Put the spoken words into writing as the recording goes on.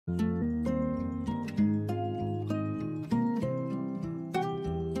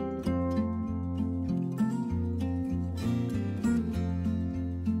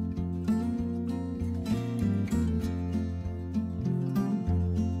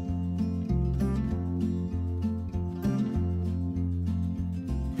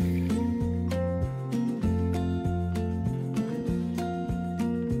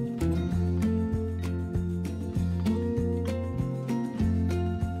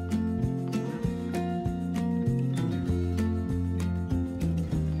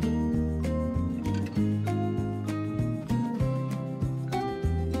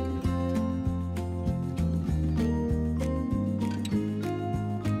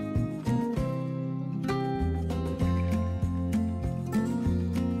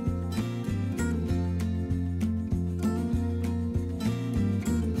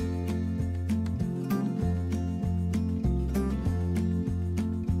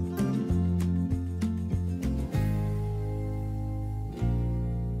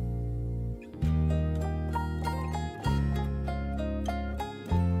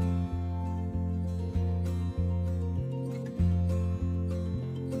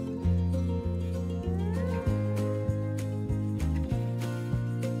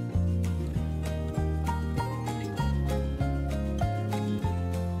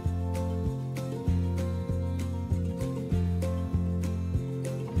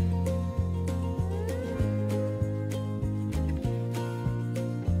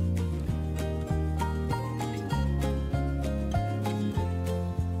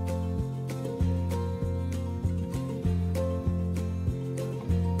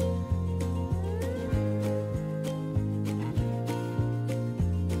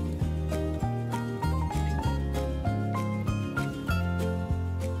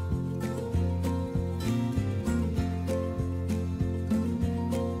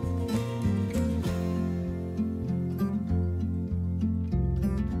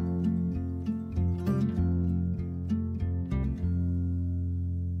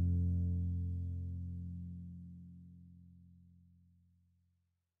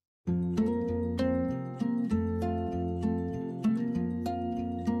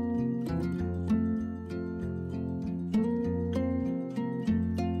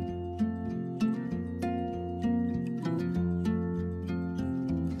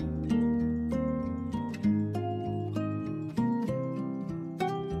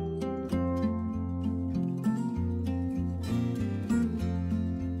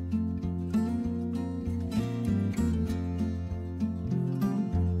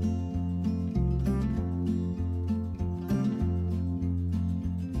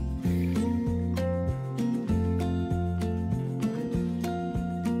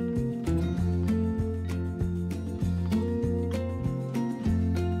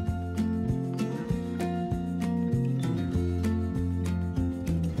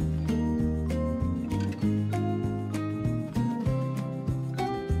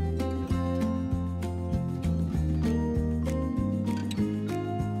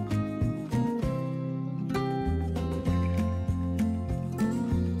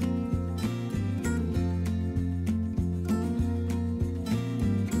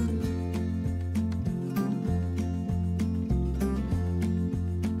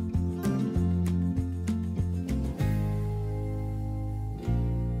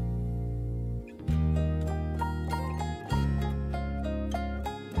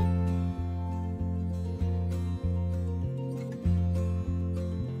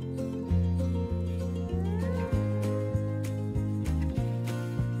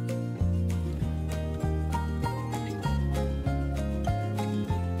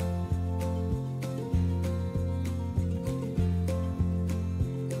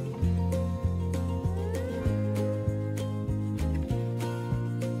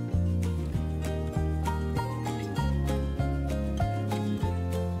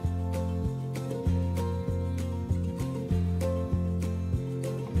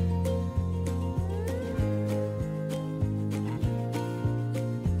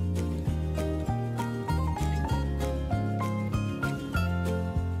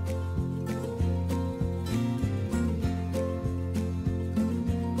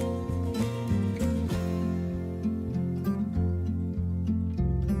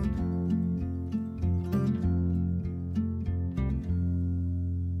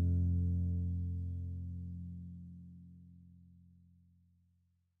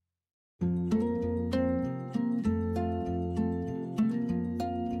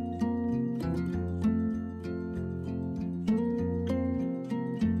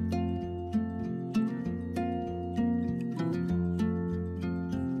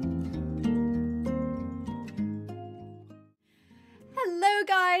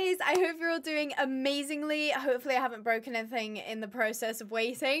guys, I hope you're all doing amazingly. Hopefully I haven't broken anything in the process of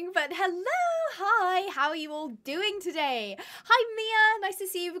waiting, but hello, hi, how are you all doing today? Hi Mia, nice to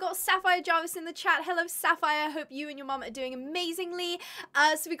see you. We've got Sapphire Jarvis in the chat. Hello Sapphire, hope you and your mum are doing amazingly.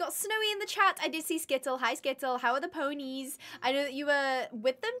 So we got Snowy in the chat. I did see Skittle. Hi Skittle, how are the ponies? I know that you were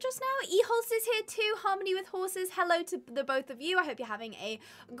with them just now. E-Horse is here too, Harmony with Horses. Hello to the both of you. I hope you're having a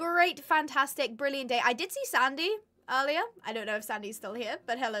great, fantastic, brilliant day. I did see Sandy earlier. I don't know if Sandy's still here,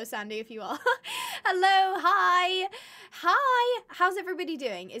 but hello Sandy if you are. Hello, hi. Hi, how's everybody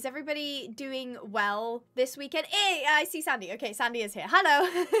doing? Is everybody doing well this weekend? Hey, I see Sandy. Okay, Sandy is here. Hello.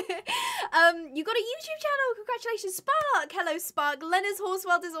 You got a YouTube channel. Congratulations, Spark. Hello, Spark. Leonard's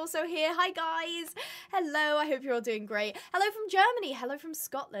Horseworld is also here. Hi, guys. Hello, I hope you're all doing great. Hello from Germany. Hello from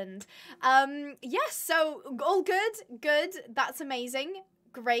Scotland. Yes, so all good. Good. That's amazing.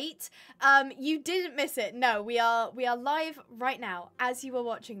 Great. You didn't miss it. No, we are live right now as you were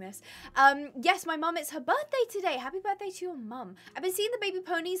watching this. Yes, my mum, it's her birthday today. Happy birthday to your mum. I've been seeing the baby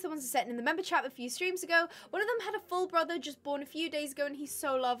ponies, the ones I sent in the member chat a few streams ago. One of them had a full brother just born a few days ago and he's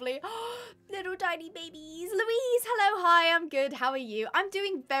so lovely. Little tiny babies. Louise, hello, hi, I'm good. How are you? I'm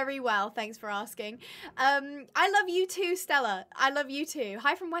doing very well, thanks for asking. I love you too, Stella. I love you too.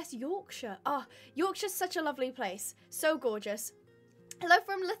 Hi from West Yorkshire. Oh, Yorkshire's such a lovely place. So gorgeous. Hello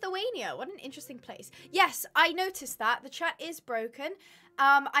from Lithuania. What an interesting place. Yes, I noticed that. The chat is broken.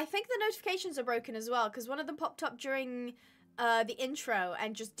 I think the notifications are broken as well, because one of them popped up during the intro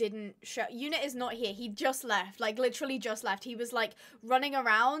and just didn't show. Unit is not here. He just left. Like, literally just left. He was, like, running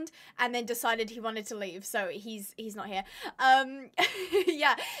around and then decided he wanted to leave. So he's not here.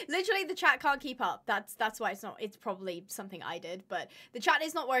 Yeah, literally the chat can't keep up. That's why it's not. It's probably something I did. But the chat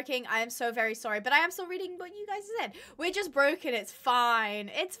is not working. I am so very sorry. But I am still reading what you guys said. We're just broken. It's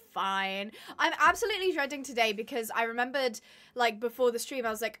fine. It's fine. I'm absolutely dreading today because I remembered, like, before the stream, I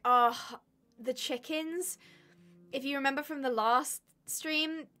was like, oh, the chickens. If you remember from the last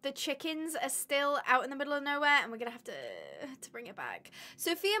stream, the chickens are still out in the middle of nowhere and we're gonna have to bring it back.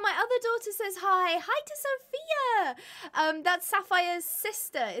 Sophia, my other daughter, says hi. Hi to Sophia. That's Sapphire's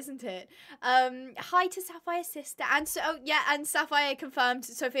sister, isn't it? Hi to Sapphire's sister. And so, oh, yeah, and Sapphire confirmed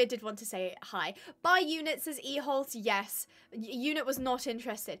Sophia did want to say hi. Bye, Unit, says E-Holt. Yes, Unit was not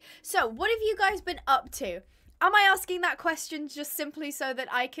interested. So, what have you guys been up to? Am I asking that question just simply so that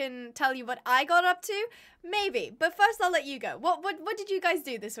I can tell you what I got up to? Maybe. But first I'll let you go. What did you guys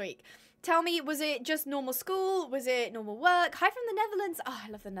do this week? Tell me, was it just normal school? Was it normal work? Hi from the Netherlands. Oh,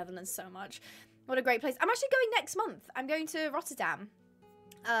 I love the Netherlands so much. What a great place. I'm actually going next month. I'm going to Rotterdam.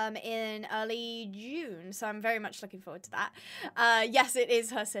 In early June, so I'm very much looking forward to that. Yes, it is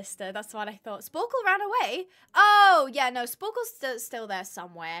her sister. That's what I thought. Sporkle ran away. Oh, yeah, no, Sporkle's still there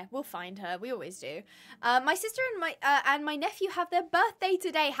somewhere. We'll find her. We always do. My sister and my nephew have their birthday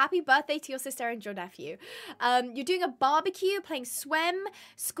today. Happy birthday to your sister and your nephew. You're doing a barbecue, playing swem,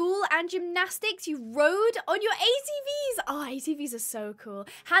 school, and gymnastics. You rode on your ATVs. Oh, ATVs are so cool.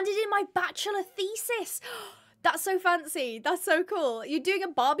 Handed in my bachelor thesis. That's so fancy. That's so cool. You're doing a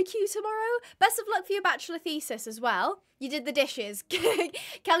barbecue tomorrow? Best of luck for your bachelor thesis as well. You did the dishes.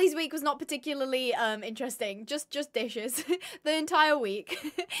 Kelly's week was not particularly interesting. Just dishes. The entire week.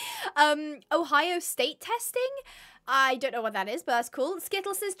 Ohio State testing? I don't know what that is, but that's cool.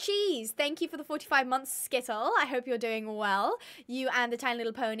 Skittle says cheese. Thank you for the 45 months, Skittle. I hope you're doing well. You and the tiny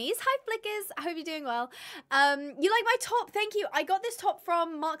little ponies. Hi, Flickers. I hope you're doing well. You like my top? Thank you. I got this top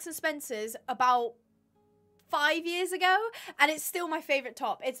from Marks and Spencer's about 5 years ago, and it's still my favorite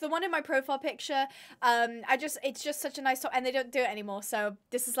top. It's the one in my profile picture. It's just such a nice top, and they don't do it anymore, so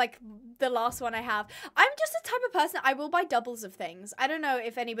this is like the last one I have. I'm just the type of person, I will buy doubles of things. I don't know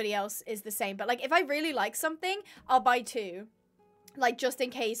if anybody else is the same, but like if I really like something, I'll buy two. Like, just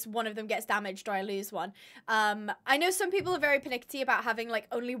in case one of them gets damaged or I lose one. I know some people are very pernickety about having, like,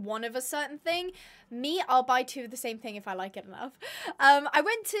 only one of a certain thing. Me, I'll buy two of the same thing if I like it enough. I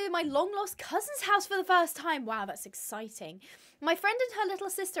went to my long-lost cousin's house for the first time. Wow, that's exciting. My friend and her little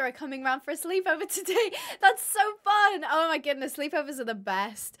sister are coming round for a sleepover today. That's so fun. Oh, my goodness. Sleepovers are the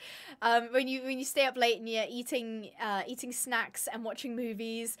best. When you stay up late and you're eating snacks and watching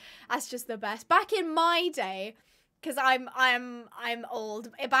movies, that's just the best. Back in my day... Because I'm old.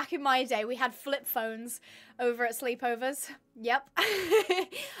 Back in my day, we had flip phones over at sleepovers. Yep.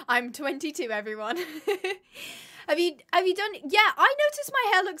 I'm 22, everyone. Have you done... Yeah, I noticed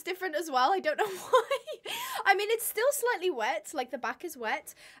my hair looks different as well. I don't know why. I mean, it's still slightly wet. Like, the back is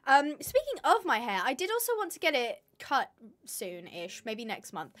wet. Speaking of my hair, I did also want to get it cut soon-ish. Maybe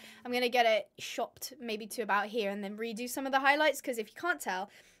next month. I'm going to get it shopped maybe to about here and then redo some of the highlights. Because if you can't tell...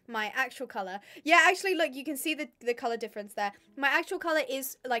 my actual color. Yeah, actually, look, you can see the color difference there. My actual color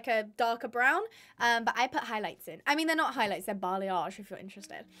is like a darker brown, but I put highlights in. I mean, they're not highlights, they're balayage if you're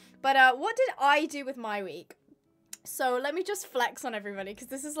interested. But what did I do with my week? So let me just flex on everybody, because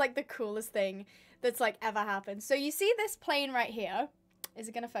this is like the coolest thing that's like ever happened. So you see this plane right here? Is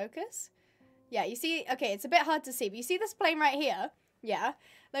it gonna focus? Yeah, you see, okay, it's a bit hard to see, but you see this plane right here? Yeah.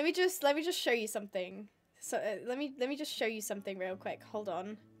 Let me just show you something. So let me just show you something real quick. Hold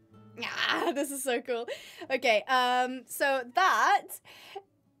on. Ah, this is so cool. Okay, so that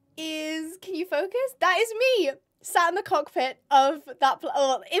is, can you focus? That is me sat in the cockpit of that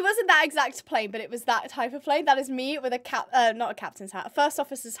well, it wasn't that exact plane, but it was that type of plane. That is me with a not a captain's hat, a first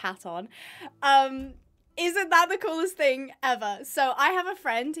officer's hat on. Isn't that the coolest thing ever? So I have a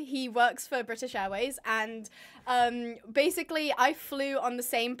friend, he works for British Airways, and basically I flew on the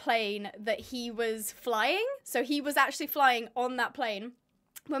same plane that he was flying. So he was actually flying on that plane.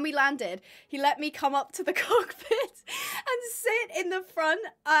 When we landed, he let me come up to the cockpit and sit in the front.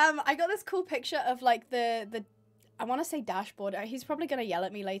 I got this cool picture of like the I want to say dashboard. He's probably going to yell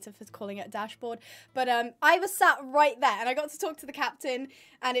at me later for calling it a dashboard. But I was sat right there and I got to talk to the captain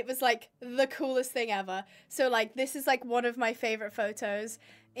and it was like the coolest thing ever. So like this is like one of my favorite photos.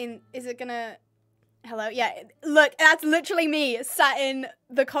 Is it going to... Hello? Yeah, look, that's literally me sat in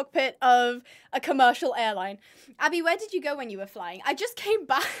the cockpit of a commercial airline. Abby, where did you go when you were flying? I just came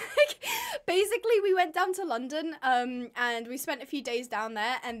back. Basically, we went down to London and we spent a few days down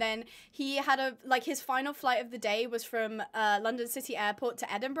there, and then he had his final flight of the day was from London City Airport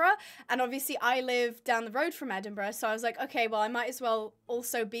to Edinburgh, and obviously I live down the road from Edinburgh, so I was like, okay, well, I might as well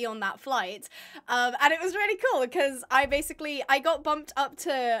also be on that flight. And it was really cool because I got bumped up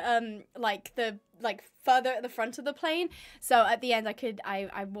to further at the front of the plane, so at the end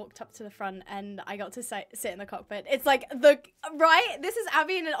I walked up to the front and I got to sit in the cockpit. It's like this is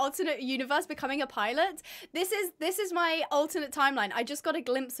Abby in an alternate universe becoming a pilot. This is my alternate timeline. I just got a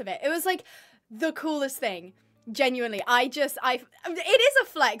glimpse of it. It was like the coolest thing. Genuinely, it is a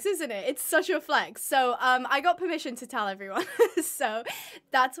flex, isn't it? It's such a flex. So I got permission to tell everyone. So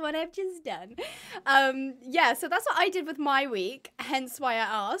that's what I've just done. Yeah, so that's what I did with my week, hence why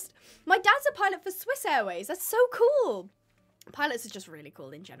I asked. My dad's a pilot for Swiss Airways. That's so cool. Pilots are just really cool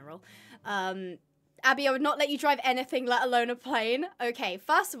in general. Abby, I would not let you drive anything, let alone a plane. Okay,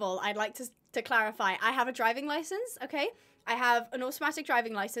 first of all, I'd like to clarify, I have a driving license, okay? I have an automatic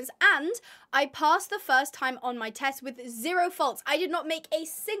driving license, and I passed the first time on my test with 0 faults. I did not make a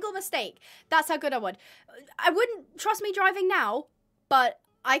single mistake. That's how good I would. I wouldn't trust me driving now, but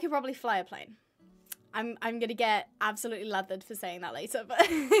I could probably fly a plane. I'm gonna get absolutely leathered for saying that later, but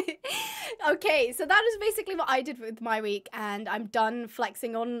okay, so that is basically what I did with my week, and I'm done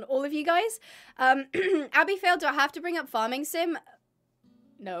flexing on all of you guys. Abby failed. Do I have to bring up farming sim?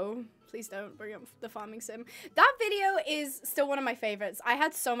 No. Please don't bring up the farming sim. That video is still one of my favorites. I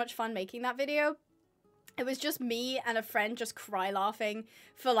had so much fun making that video. It was just me and a friend just cry laughing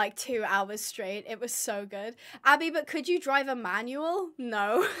for like 2 hours straight. It was so good. Abby, but could you drive a manual?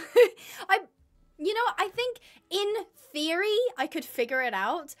 No. I think in theory I could figure it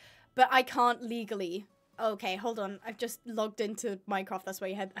out, but I can't legally. Okay, hold on. I've just logged into Minecraft. That's why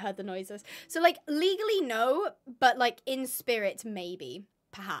you heard the noises. So like legally no, but like in spirit maybe.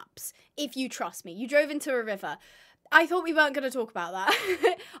 Perhaps, if you trust me. You drove into a river. I thought we weren't going to talk about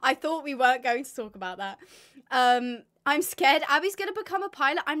that. I thought we weren't going to talk about that. I'm scared. Abby's going to become a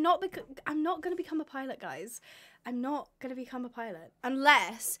pilot. I'm not going to become a pilot, guys. I'm not going to become a pilot.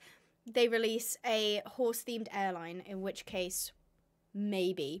 Unless they release a horse-themed airline, in which case,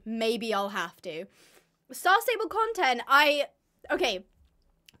 maybe I'll have to. Star Stable content, okay.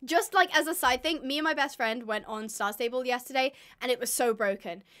 Just like as a side thing, me and my best friend went on Star Stable yesterday and it was so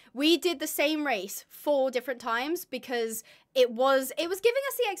broken. We did the same race 4 different times because it was giving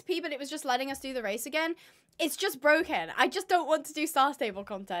us the XP, but it was just letting us do the race again. It's just broken. I just don't want to do Star Stable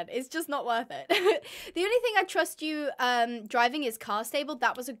content. It's just not worth it. The only thing I trust you driving is Car Stable.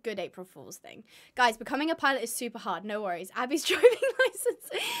 That was a good April Fool's thing. Guys, becoming a pilot is super hard. No worries. Abby's driving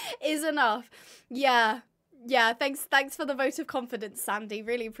license is enough. Yeah, thanks for the vote of confidence, Sandy.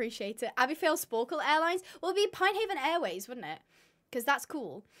 Really appreciate it. Abby fails Sporkle Airlines. Well, it'd be Pinehaven Airways, wouldn't it? Because that's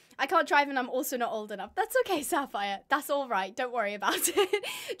cool. I can't drive and I'm also not old enough. That's okay, Sapphire. That's all right. Don't worry about it.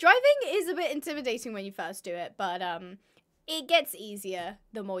 Driving is a bit intimidating when you first do it, but it gets easier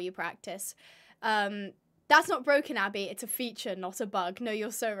the more you practice. That's not broken, Abby. It's a feature, not a bug. No,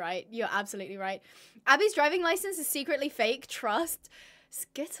 you're so right. You're absolutely right. Abby's driving license is secretly fake. Trust.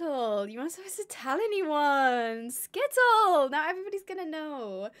 Skittle, you weren't supposed to tell anyone. Skittle, now everybody's gonna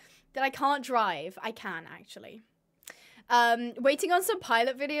know that I can't drive. I can, actually. Waiting on some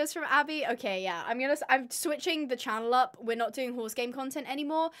pilot videos from Abby. Okay, yeah. I'm switching the channel up. We're not doing horse game content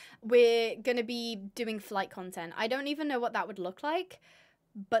anymore. We're gonna be doing flight content. I don't even know what that would look like,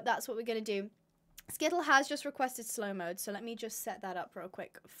 but that's what we're gonna do. Skittle has just requested slow mode, so let me just set that up real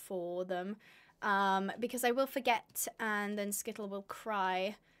quick for them. Because I will forget and then Skittle will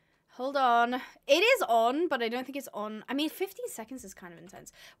cry. Hold on. It is on, but I don't think it's on. I mean, 15 seconds is kind of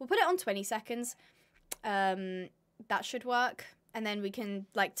intense. We'll put it on 20 seconds. That should work. And then we can,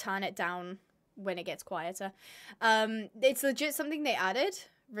 like, turn it down when it gets quieter. It's legit something they added.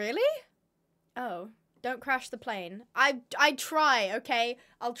 Really? Oh. Don't crash the plane. I try, okay?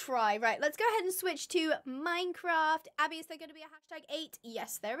 I'll try. Right, let's go ahead and switch to Minecraft. Abby, is there going to be a hashtag 8?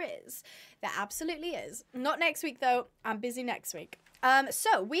 Yes, there is. There absolutely is. Not next week, though. I'm busy next week.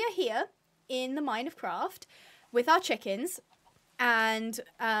 So, we are here in the Minecraft with our chickens. And,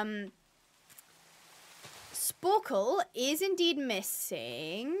 Sporkle is indeed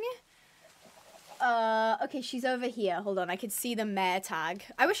missing. Okay, she's over here. Hold on, I can see the mare tag.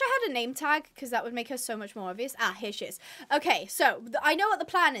 I wish I had a name tag, because that would make her so much more obvious. Ah, here she is. Okay, so, I know what the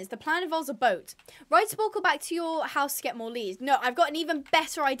plan is. The plan involves a boat. Ride Sporkle back to your house to get more leads. No, I've got an even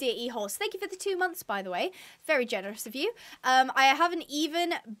better idea, E-Horse. Thank you for the 2 months, by the way. Very generous of you. I have an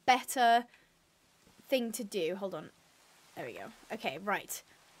even better thing to do. Hold on. There we go. Okay, right.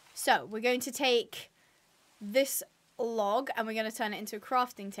 So, we're going to take this log, and we're going to turn it into a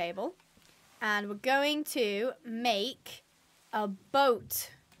crafting table. And we're going to make a boat.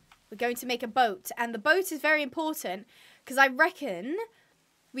 We're going to make a boat. And the boat is very important because I reckon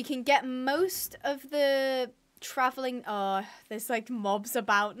we can get most of the traveling. Oh, there's like mobs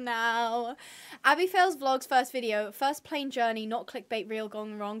about now. Abby Fails Vlogs first video. First plane journey, not clickbait, real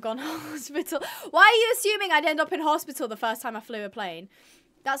gone wrong, gone hospital. Why are you assuming I'd end up in hospital the first time I flew a plane?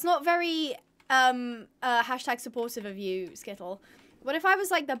 That's not very hashtag supportive of you, Skittle. What if I was,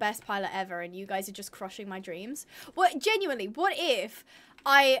 like, the best pilot ever and you guys are just crushing my dreams? What, genuinely, what if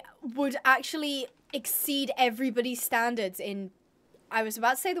I would actually exceed everybody's standards in, I was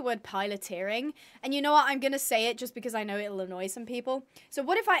about to say the word piloteering, and you know what, I'm going to say it just because I know it'll annoy some people. So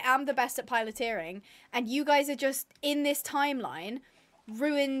what if I am the best at piloteering and you guys are just, in this timeline,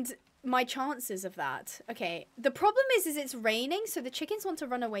 ruined my chances of that? Okay, the problem is it's raining, so the chickens want to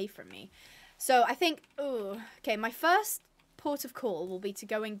run away from me. So I think, ooh, okay, my first port of call will be to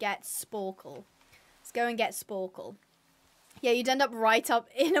go and get Sporkle. Let's go and get Sporkle. Yeah, you'd end up right up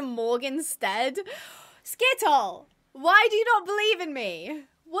in a morgue instead. Skittle! Why do you not believe in me?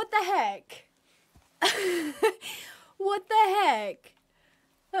 What the heck? What the heck?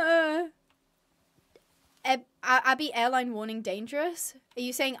 Abby, airline warning dangerous? Are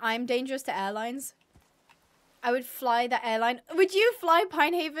you saying I'm dangerous to airlines? I would fly that airline. Would you fly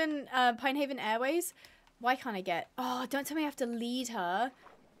Pinehaven Airways? Why can't I get... Oh, don't tell me I have to lead her.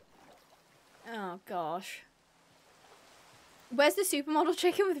 Oh, gosh. Where's the supermodel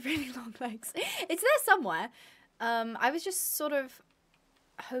chicken with really long legs? It's there somewhere. I was just sort of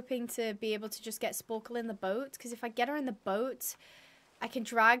hoping to be able to just get Sporkle in the boat. Because if I get her in the boat, I can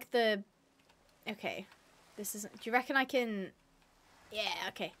drag the... Okay. This isn't... Do you reckon I can... Yeah,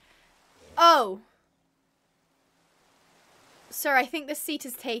 okay. Oh! Sir, I think the seat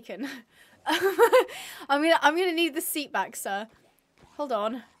is taken. I'm gonna need the seat back, sir. Hold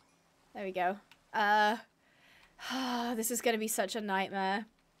on. There we go. This is gonna be such a nightmare.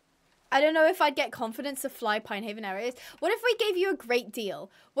 I don't know if I'd get confidence to fly Pinehaven Airways. What if we gave you a great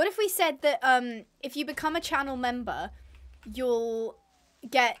deal? What if we said that if you become a channel member, you'll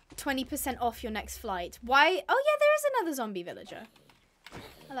get 20% off your next flight? Why? Oh yeah, there is another zombie villager.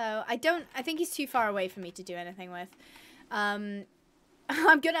 Hello. I think he's too far away for me to do anything with.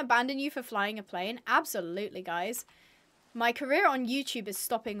 I'm gonna abandon you for flying a plane. Absolutely, guys. My career on YouTube is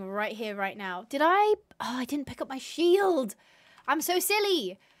stopping right here, right now. Did I? Oh, I didn't pick up my shield. I'm so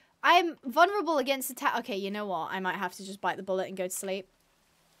silly. I'm vulnerable against attack. Okay, you know what? I might have to just bite the bullet and go to sleep.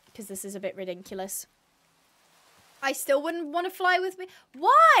 Because this is a bit ridiculous. I still wouldn't want to fly with me.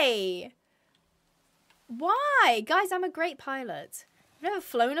 Why? Why? Guys, I'm a great pilot. I've never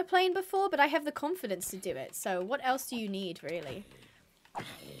flown a plane before, but I have the confidence to do it. So what else do you need, really?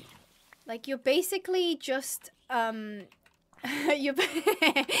 Like, you're basically just, you're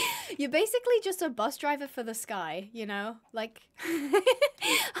basically just a bus driver for the sky, you know? Like, I'm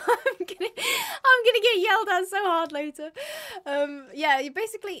gonna get yelled at so hard later. Yeah, you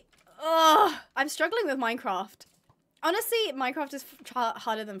basically, I'm struggling with Minecraft. Honestly, Minecraft is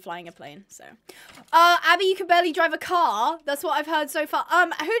harder than flying a plane, so. Abby, you can barely drive a car. That's what I've heard so far. Who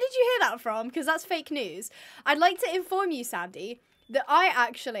did you hear that from? Because that's fake news. I'd like to inform you, Sandy, that I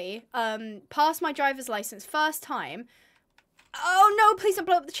actually passed my driver's license first time Oh no, please don't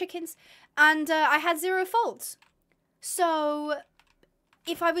blow up the chickens. And I had 0 faults. So,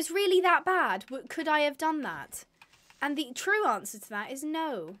 if I was really that bad, could I have done that? And the true answer to that is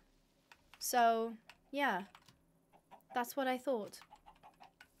no. So, yeah. That's what I thought.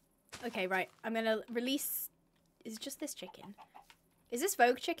 Okay, right. I'm gonna release... Is it just this chicken? Is this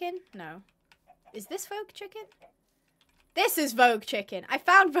Vogue chicken? No. Is this Vogue chicken? This is Vogue chicken. I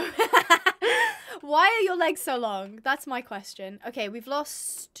found Vogue. Why are your legs so long? That's my question. Okay, we've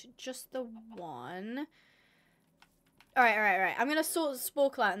lost just the one. Alright. I'm gonna sort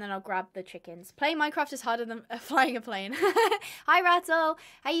Sporkle out and then I'll grab the chickens. Playing Minecraft is harder than flying a plane. Hi, Rattle.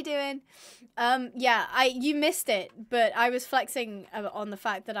 How you doing? Yeah, you missed it, but I was flexing on the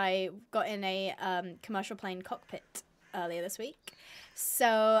fact that I got in a commercial plane cockpit earlier this week.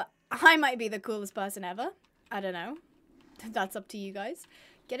 So I might be the coolest person ever. I don't know. That's up to you guys.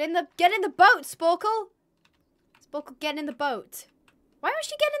 Get in the boat, Sporkle. Sporkle, get in the boat. Why won't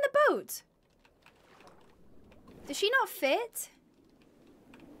she get in the boat? Does she not fit?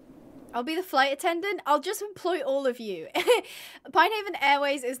 I'll be the flight attendant. I'll just employ all of you. Pinehaven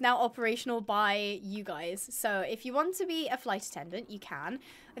Airways is now operational by you guys. So if you want to be a flight attendant, you can.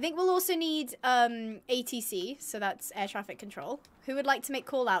 I think we'll also need ATC, so that's air traffic control. Who would like to make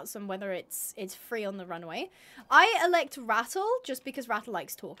call-outs on whether it's free on the runway? I elect Rattle just because Rattle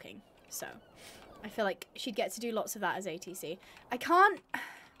likes talking. So I feel like she'd get to do lots of that as ATC. I can't...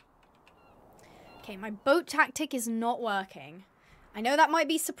 Okay, my boat tactic is not working. I know that might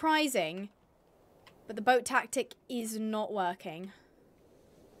be surprising, but the boat tactic is not working.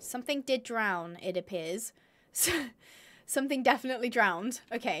 Something did drown, it appears. Something definitely drowned.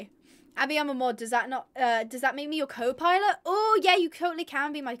 Okay. Abby, I'm a mod. Does that make me your co-pilot? Oh, yeah, you totally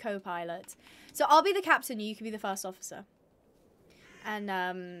can be my co-pilot. So I'll be the captain, you can be the first officer.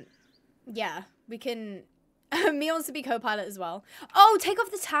 And, yeah, we can... Me wants to be co-pilot as well. Oh, take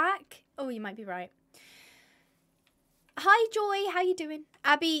off the tack. Oh, you might be right. Hi, Joy. How you doing?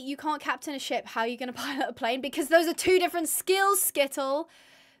 Abby, you can't captain a ship. How are you going to pilot a plane? Because those are 2 different skills, Skittle.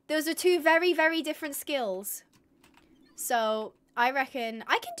 Those are 2 very, very different skills. So, I reckon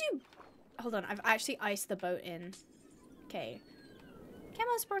I can do... Hold on. I've actually iced the boat in. Okay. Come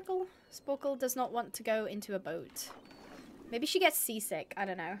on, Sporkle. Sporkle does not want to go into a boat. Maybe she gets seasick. I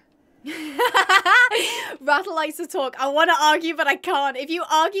don't know. Rattle likes to talk. I want to argue, but I can't. If you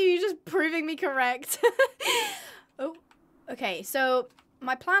argue, you're just proving me correct. Oh, okay. So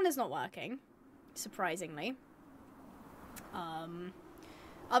my plan is not working, surprisingly.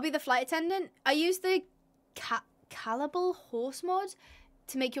 I'll be the flight attendant. I use the Callable horse mod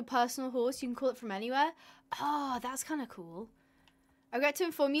to make your personal horse. You can call it from anywhere. Oh, that's kind of cool. I regret to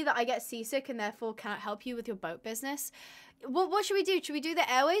inform you that I get seasick and therefore cannot help you with your boat business. What should we do? Should we do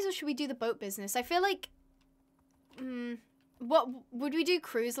the airways or should we do the boat business? I feel like... what would we do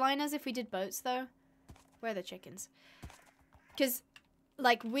cruise liners if we did boats, though? Where are the chickens? Because,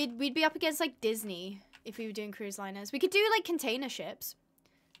 like, we'd be up against, like, Disney if we were doing cruise liners. We could do, like, container ships.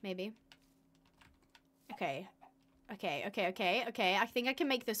 Maybe. Okay. I think I can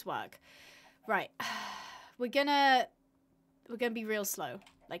make this work. Right. We're gonna be real slow.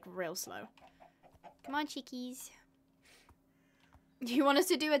 Like, real slow. Come on, chickies. Do you want us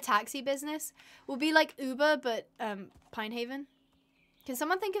to do a taxi business? We'll be like Uber, but Pinehaven. Can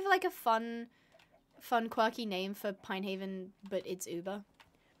someone think of like a fun, quirky name for Pinehaven, but it's Uber?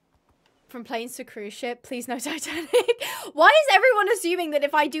 From planes to cruise ship, please no Titanic. Why is everyone assuming that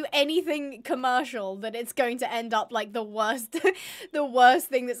if I do anything commercial, that it's going to end up like the worst, the worst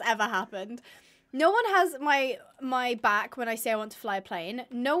thing that's ever happened? No one has my back when I say I want to fly a plane.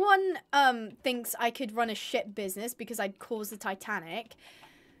 No one thinks I could run a ship business because I'd cause the Titanic.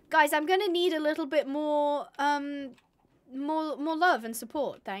 Guys, I'm gonna need a little bit more more love and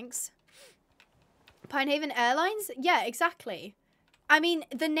support, thanks. Pinehaven Airlines? Yeah, exactly. I mean,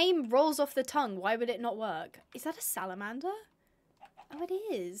 the name rolls off the tongue. Why would it not work? Is that a salamander? Oh, it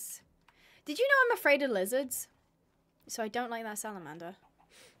is. Did you know I'm afraid of lizards? So I don't like that salamander.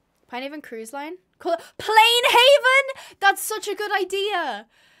 Pinehaven Cruise Line? Call it Planehaven! That's such a good idea!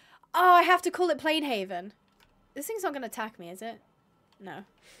 Oh, I have to call it Planehaven. This thing's not going to attack me, is it? No.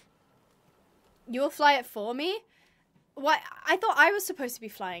 You'll fly it for me? What? I thought I was supposed to be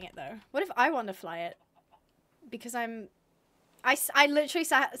flying it, though. What if I want to fly it? Because I literally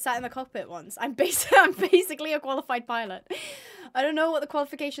sat in the cockpit once. I'm basically a qualified pilot. I don't know what the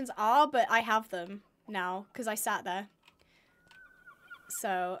qualifications are, but I have them now because I sat there.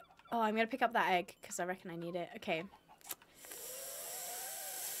 So... Oh, I'm going to pick up that egg because I reckon I need it. Okay.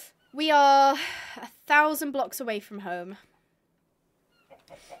 We are 1,000 blocks away from home.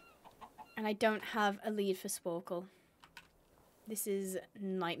 And I don't have a lead for Sporkle. This is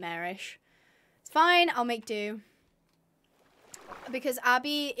nightmarish. It's fine, I'll make do. Because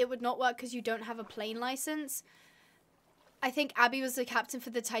Abby, it would not work because you don't have a plane license. I think Abby was the captain for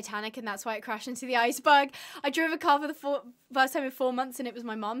the Titanic and that's why it crashed into the iceberg. I drove a car for the first time in 4 months and it was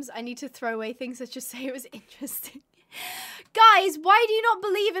my mom's. I need to throw away things that just say it was interesting. Guys, why do you not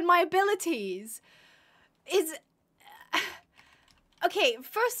believe in my abilities? Okay,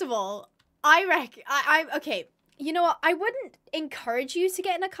 first of all, okay, you know what? I wouldn't encourage you to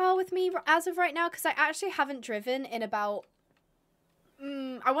get in a car with me as of right now because I actually haven't driven in about,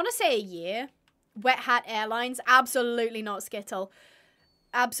 I want to say a year. Wet Hat Airlines, absolutely not Skittle.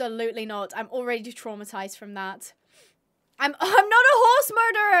 Absolutely not. I'm already traumatized from that. I'm not a horse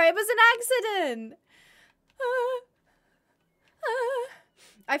murderer. It was an accident.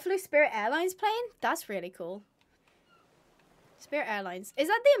 I flew Spirit Airlines plane. That's really cool. Spirit Airlines. Is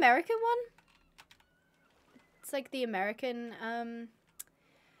that the American one? It's like the American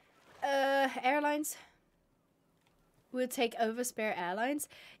airlines. We'll take over Spirit Airlines.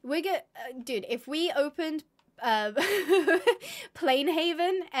 Dude, if we opened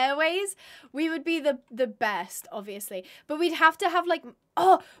Pinehaven Airways, we would be the best, obviously. But we'd have to have like,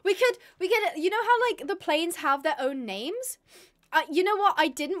 we could, you know how like the planes have their own names? You know what? I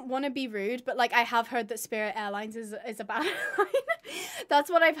didn't want to be rude, but like I have heard that Spirit Airlines is a bad airline. That's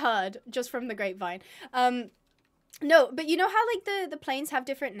what I've heard just from the grapevine. No, but you know how like the planes have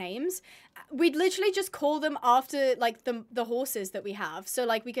different names? We'd literally just call them after like the horses that we have. So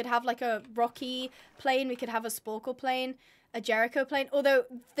like we could have like a Rocky plane, we could have a Sporkle plane, a Jericho plane. Although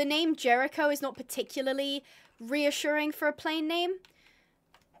the name Jericho is not particularly reassuring for a plane name.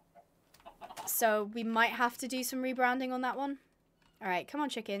 So we might have to do some rebranding on that one. All right, come on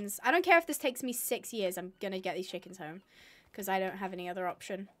chickens. I don't care if this takes me 6 years. I'm going to get these chickens home because I don't have any other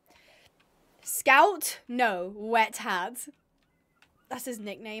option. Scout? No. Wet Hat. That's his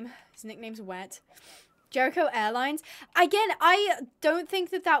nickname. His nickname's Wet. Jericho Airlines. Again, I don't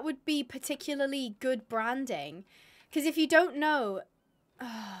think that would be particularly good branding. Because if you don't know...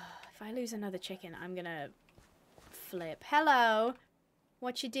 if I lose another chicken, I'm going to flip. Hello.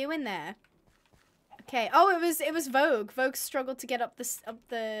 What you doing there? Okay. Oh, it was Vogue. Vogue struggled to get up the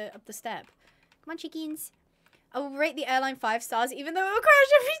step. Come on, chickens. I will rate the airline 5 stars, even though it will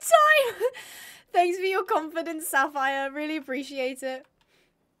crash every time. Thanks for your confidence, Sapphire. Really appreciate it.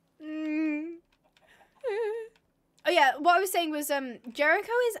 Oh yeah, what I was saying was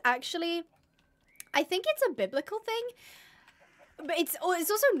Jericho is actually, I think it's a biblical thing, but it's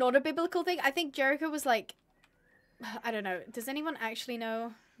also not a biblical thing. I think Jericho was like, I don't know. Does anyone actually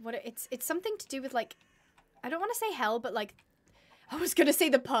know what it's something to do with like, I don't want to say hell, but like, I was gonna say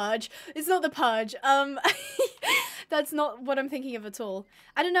the Purge. It's not the Purge. That's not what I'm thinking of at all.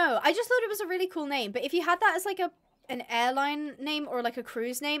 I don't know. I just thought it was a really cool name. But if you had that as like an airline name or like a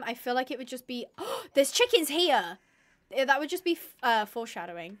cruise name, I feel like it would just be, oh, there's chickens here. That would just be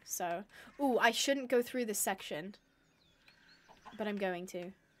foreshadowing. So, ooh, I shouldn't go through this section, but I'm going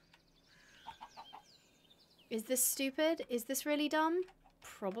to. Is this stupid? Is this really dumb?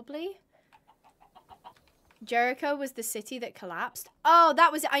 Probably. Jericho was the city that collapsed. Oh,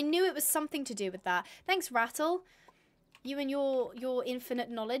 that was it. I knew it was something to do with that. Thanks, Rattle. You and your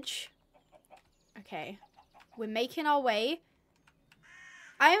infinite knowledge. Okay. We're making our way.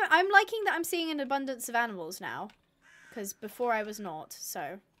 I'm liking that I'm seeing an abundance of animals now. Because before I was not,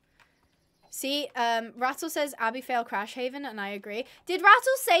 so. See, Rattle says Abigail Crash Haven, and I agree. Did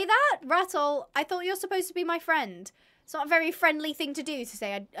Rattle say that? Rattle, I thought you're supposed to be my friend. It's not a very friendly thing to do to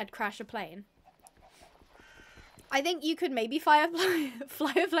say I'd crash a plane. I think you could maybe fly a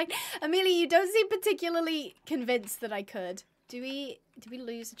plane. Amelia, you don't seem particularly convinced that I could. Did we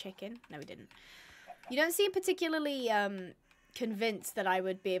lose a chicken? No, we didn't. You don't seem particularly convinced that I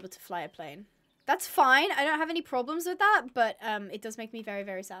would be able to fly a plane. That's fine. I don't have any problems with that, but it does make me very,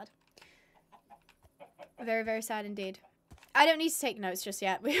 very sad. Very, very sad indeed. I don't need to take notes just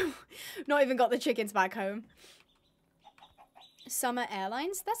yet. We've not even got the chickens back home. Summer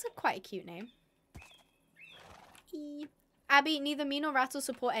Airlines? That's quite a cute name. Abby, neither me nor Rattle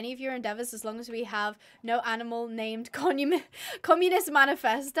support any of your endeavors as long as we have no animal named Communist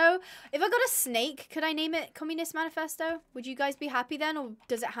Manifesto. If I got a snake, could I name it Communist Manifesto? Would you guys be happy then, or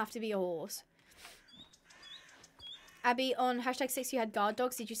does it have to be a horse? Abby, on #6 you had guard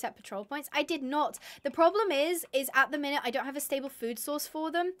dogs. Did you set patrol points? I did not. The problem is at the minute I don't have a stable food source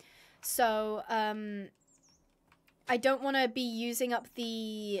for them. So, I don't want to be using up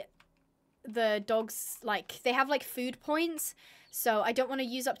the dogs, like, they have, like, food points, so I don't want to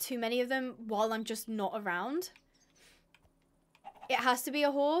use up too many of them while I'm just not around. It has to be a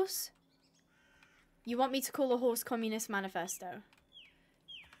horse. You want me to call a horse Communist Manifesto?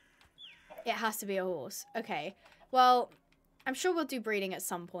 It has to be a horse. Okay. Well, I'm sure we'll do breeding at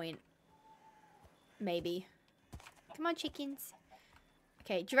some point. Maybe. Come on, chickens.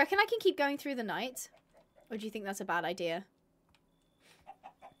 Okay, do you reckon I can keep going through the night? Or do you think that's a bad idea?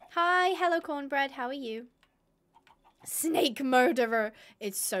 Hi, hello cornbread, how are you? Snake murderer.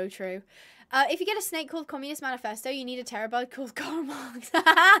 It's so true. If you get a snake called Communist Manifesto, you need a terrorbird called Karl Marx.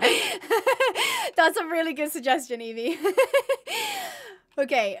 That's a really good suggestion, Evie.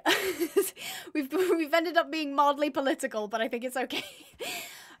 Okay. we've ended up being mildly political, but I think it's okay.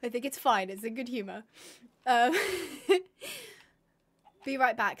 I think it's fine. It's in good humor. Be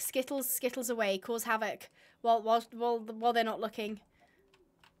right back. Skittles away. Cause havoc while they're not looking.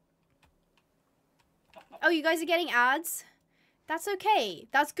 Oh, you guys are getting ads? That's okay.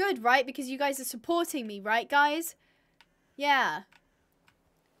 That's good, right? Because you guys are supporting me, right, guys? Yeah.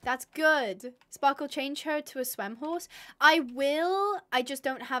 That's good. Sparkle, change her to a swem horse. I will. I just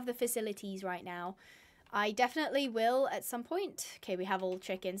don't have the facilities right now. I definitely will at some point. Okay, we have all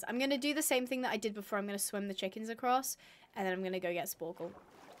chickens. I'm going to do the same thing that I did before. I'm going to swim the chickens across. And then I'm going to go get Sparkle.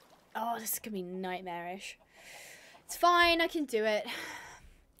 Oh, this is going to be nightmarish. It's fine. I can do it.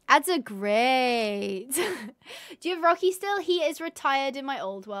 Ads are great. Do you have Rocky still? He is retired in my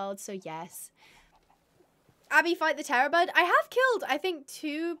old world, so yes. Abby, fight the terrorbird. I have killed, I think,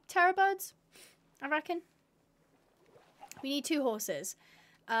 2 terrorbirds, I reckon. We need 2 horses.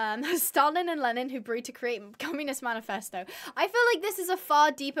 Stalin and Lenin who breed to create Communist Manifesto. I feel like this is a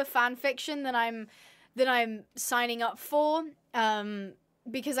far deeper fan fiction than I'm signing up for.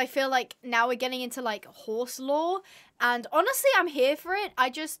 Because I feel like now we're getting into like horse lore, and honestly I'm here for it.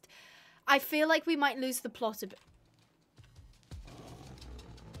 I feel like we might lose the plot a bit.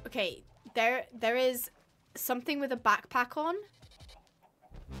 Okay, there is something with a backpack on.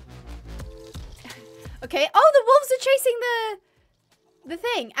 Okay, oh, the wolves are chasing the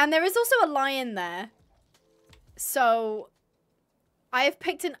thing, and there is also a lion there. So I have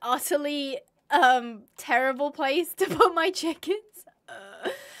picked an utterly terrible place to put my chickens.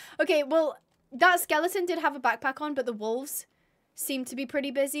 Okay, well, that skeleton did have a backpack on, but the wolves seem to be pretty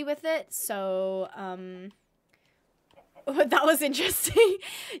busy with it, so, that was interesting.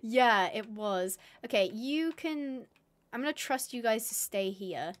 Yeah, it was. Okay, you can... I'm gonna trust you guys to stay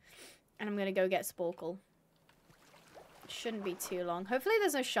here, and I'm gonna go get Sparkle. Shouldn't be too long. Hopefully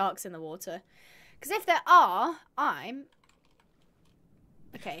there's no sharks in the water. Because if there are,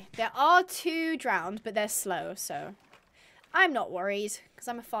 Okay, there are 2 drowned, but they're slow, so... I'm not worried, because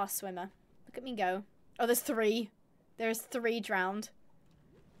I'm a fast swimmer. Look at me go. Oh, there's 3. There's 3 drowned.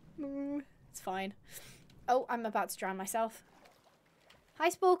 It's fine. Oh, I'm about to drown myself. Hi,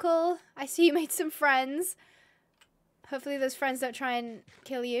 Sparkle. I see you made some friends. Hopefully those friends don't try and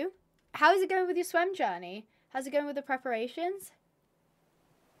kill you. How is it going with your swim journey? How's it going with the preparations?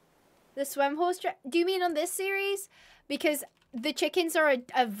 The swim horse... Do you mean on this series? Because the chickens are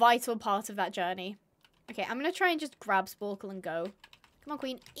a vital part of that journey. Okay, I'm going to try and just grab Sparkle and go. Come on,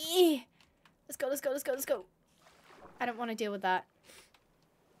 Queen. Let's go, let's go, let's go, let's go. I don't want to deal with that.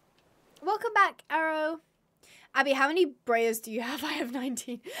 Welcome back, Arrow. Abby, how many Breyers do you have? I have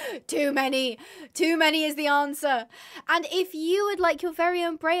 19. Too many. Too many is the answer. And if you would like your very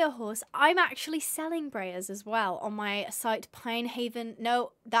own Breyer horse, I'm actually selling Breyers as well on my site, Pinehaven.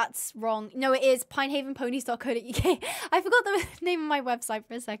 No, that's wrong. No, it is pinehavenponies.co.uk. I forgot the name of my website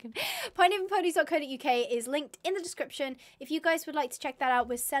for a second. Pinehavenponies.co.uk is linked in the description. If you guys would like to check that out,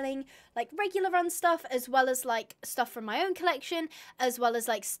 we're selling like regular run stuff, as well as like stuff from my own collection, as well as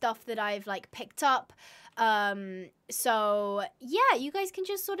like stuff that I've like picked up. So yeah, you guys can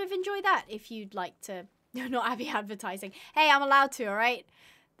just sort of enjoy that if you'd like to. Not Abby advertising. Hey, I'm allowed to, alright?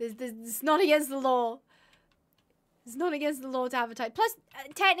 It's not against the law. It's not against the law to advertise. Plus,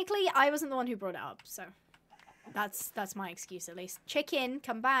 technically, I wasn't the one who brought it up, so that's my excuse at least. Chicken,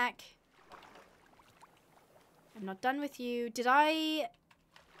 come back. I'm not done with you. Did I?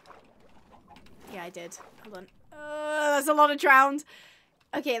 Yeah, I did. Hold on. That's a lot of drowned.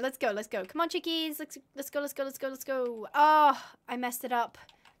 Okay, let's go, let's go. Come on, chickies. Let's go, let's go, let's go, let's go. Oh, I messed it up.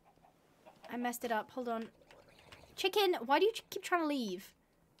 I messed it up. Hold on. Chicken, why do you keep trying to leave?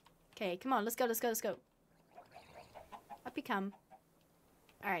 Okay, come on, let's go, let's go, let's go. Up you come.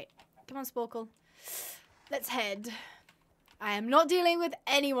 Alright, come on, Sparkle. Let's head. I am not dealing with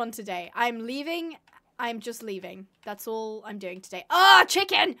anyone today. I'm leaving. I'm just leaving. That's all I'm doing today. Ah,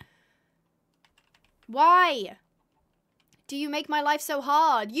 chicken! Why? Do you make my life so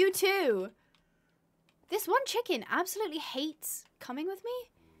hard? You too. This one chicken absolutely hates coming with me.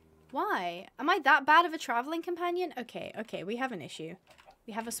 Why? Am I that bad of a traveling companion? Okay, okay, we have an issue.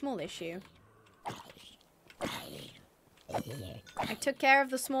 We have a small issue. I took care of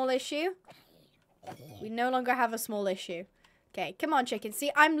the small issue. We no longer have a small issue. Okay, come on, chicken.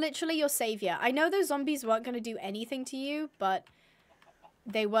 See, I'm literally your savior. I know those zombies weren't going to do anything to you, but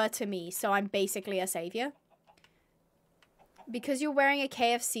they were to me, so I'm basically a savior. Because you're wearing a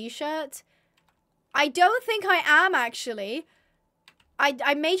KFC shirt? I don't think I am, actually.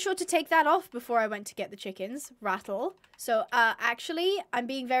 I made sure to take that off before I went to get the chickens. Rattle. So, actually, I'm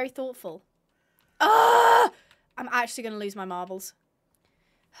being very thoughtful. Ah! I'm actually going to lose my marbles.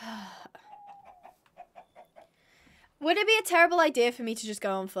 Would it be a terrible idea for me to just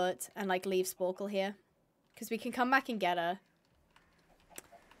go on foot and, like, leave Sporkle here? Because we can come back and get her.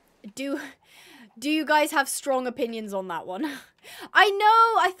 Do you guys have strong opinions on that one? I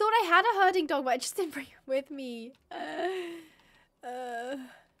know! I thought I had a herding dog, but I just didn't bring it with me.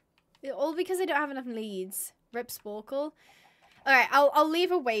 All because I don't have enough leads. Rip Sporkle. Alright, I'll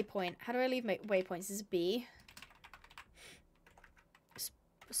leave a waypoint. How do I leave my waypoints? This is B.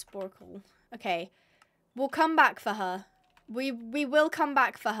 Sporkle. Okay. We'll come back for her. We will come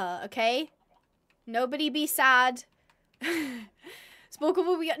back for her, okay? Nobody be sad. Sporkle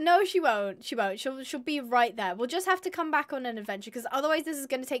will be... No, she won't. She won't. She'll be right there. We'll just have to come back on an adventure, because otherwise this is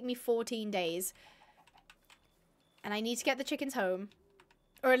going to take me 14 days. And I need to get the chickens home.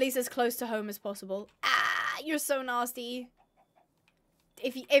 Or at least as close to home as possible. Ah, you're so nasty.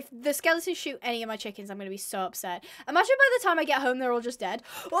 If the skeletons shoot any of my chickens, I'm going to be so upset. Imagine by the time I get home, they're all just dead.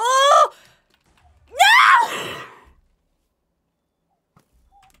 Oh! No!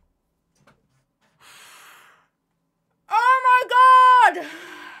 Oh my god!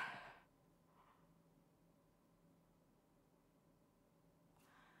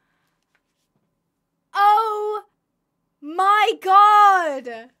 Oh my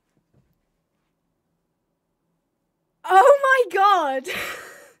god! Oh my god!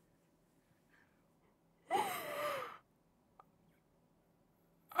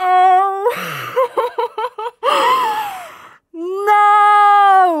 Oh!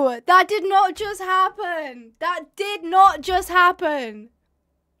 No! That did not just happen! That did not just happen!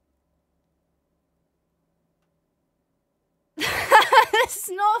 That's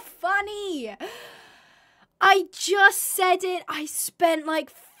not funny! I just said it. I spent like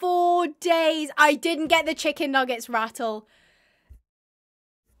 4 days. I didn't get the chicken nuggets, Rattle.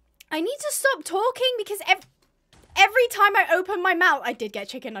 I need to stop talking because every time I open my mouth, I did get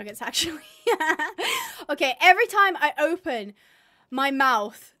chicken nuggets, actually. Okay, every time I open my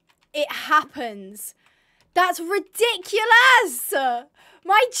mouth, it happens. That's ridiculous!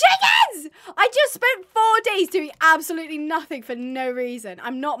 My chickens! I just spent 4 days doing absolutely nothing for no reason.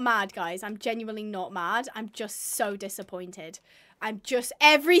 I'm not mad, guys. I'm genuinely not mad. I'm just so disappointed.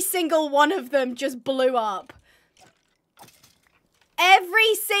 Every single one of them just blew up.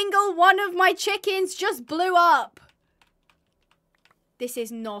 Every single one of my chickens just blew up. This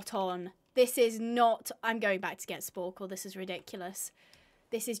is not on. This is not... I'm going back to get Sporkle. This is ridiculous.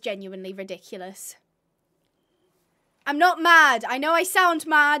 This is genuinely ridiculous. I'm not mad. I know I sound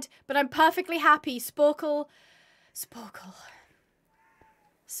mad, but I'm perfectly happy. Sporkle. Sporkle.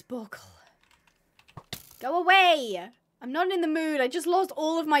 Sporkle. Go away. I'm not in the mood. I just lost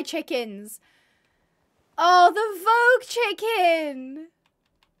all of my chickens. Oh, the Vogue chicken.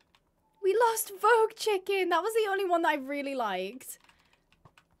 We lost Vogue chicken. That was the only one that I really liked.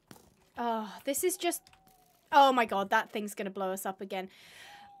 Oh, this is just... Oh my god, that thing's gonna blow us up again.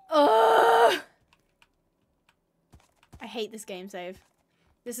 Ugh. I hate this game save.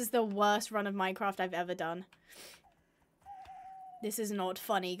 This is the worst run of Minecraft I've ever done. This is not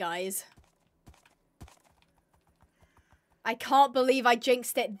funny, guys. I can't believe I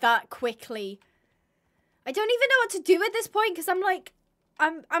jinxed it that quickly. I don't even know what to do at this point because I'm like...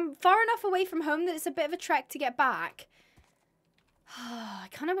 I'm far enough away from home that it's a bit of a trek to get back. I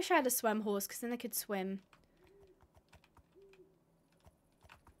kind of wish I had a swim horse because then I could swim.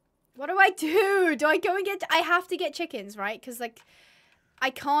 What do I do? Do I go and get... I have to get chickens, right? Because, like, I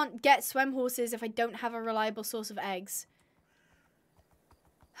can't get swim horses if I don't have a reliable source of eggs.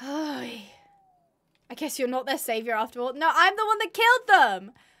 I guess you're not their savior after all. No, I'm the one that killed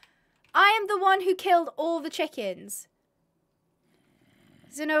them. I am the one who killed all the chickens.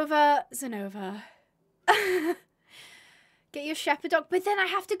 Zenova. Get your shepherd dog. But then I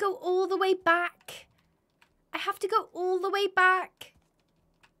have to go all the way back. I have to go all the way back.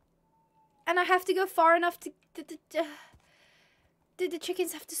 And I have to go far enough to... Did the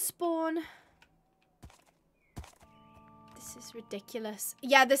chickens have to spawn? This is ridiculous.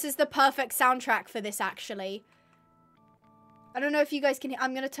 Yeah, this is the perfect soundtrack for this, actually. I don't know if you guys can hear...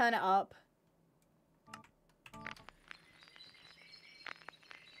 I'm going to turn it up.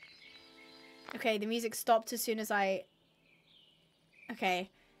 Okay, the music stopped as soon as I... Okay.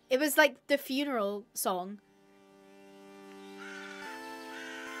 It was like the funeral song.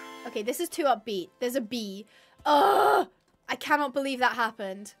 Okay, this is too upbeat. There's a bee. Ugh! I cannot believe that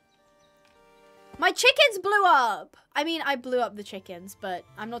happened. My chickens blew up! I mean, I blew up the chickens, but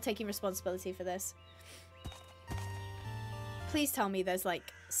I'm not taking responsibility for this. Please tell me there's,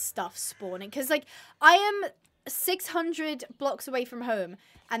 like, stuff spawning. Because, like, I am 600 blocks away from home,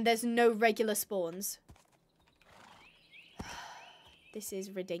 and there's no regular spawns. This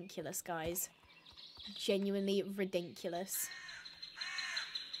is ridiculous, guys. Genuinely ridiculous.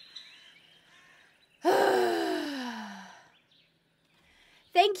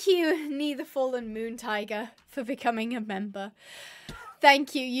 Thank you, Neither Fallen Moon Tiger, for becoming a member.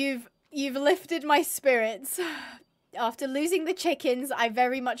 Thank you. You've lifted my spirits. After losing the chickens, I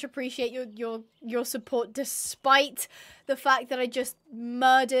very much appreciate your support, despite the fact that I just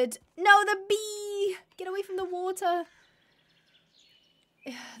murdered... No, the bee! Get away from the water.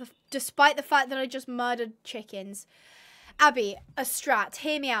 Despite the fact that I just murdered chickens. Abby, a strat.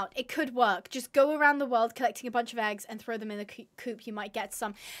 Hear me out. It could work. Just go around the world collecting a bunch of eggs and throw them in the coop. You might get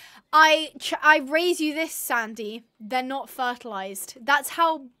some. I raise you this, Sandy. They're not fertilized. That's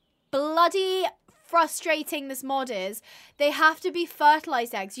how bloody frustrating this mod is. They have to be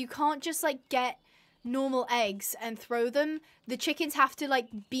fertilized eggs. You can't just, like, get normal eggs and throw them. The chickens have to,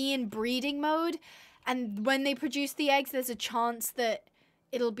 like, be in breeding mode. And when they produce the eggs, there's a chance that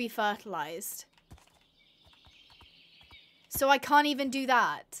it'll be fertilized. So I can't even do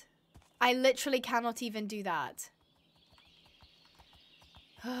that. I literally cannot even do that.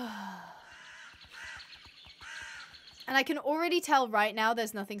 And I can already tell right now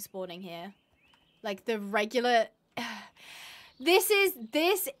there's nothing spawning here. Like the regular... This is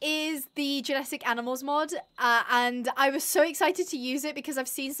the genetic animals mod, and I was so excited to use it because I've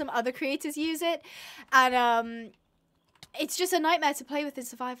seen some other creators use it, and it's just a nightmare to play with in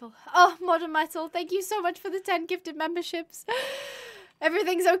survival. Oh, Modern Metal, thank you so much for the 10 gifted memberships.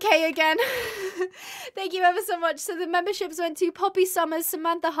 Everything's okay again. Thank you ever so much. So the memberships went to Poppy Summers,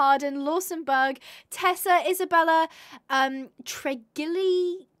 Samantha Harden, Lawson Berg, Tessa, Isabella,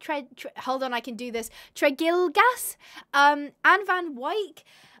 Tregilly, hold on, I can do this. Tregilgas, Anne Van Wyk,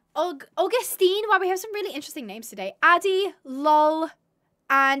 Augustine. Wow, we have some really interesting names today. Addie, Lol,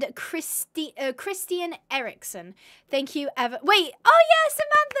 and Christian Erickson. Thank you ever. Wait, oh yeah,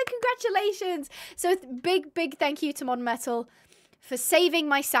 Samantha, congratulations. So big thank you to Modern Metal for saving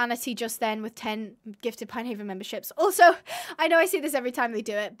my sanity just then with 10 gifted Pinehaven memberships. Also, I know I say this every time they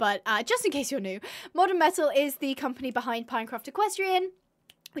do it, but just in case you're new, Modern Metal is the company behind Pinecraft Equestrian,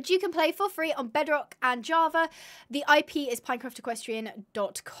 which you can play for free on Bedrock and Java. The IP is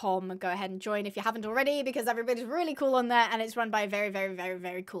pinecraftequestrian.com. Go ahead and join if you haven't already, because everybody's really cool on there, and it's run by a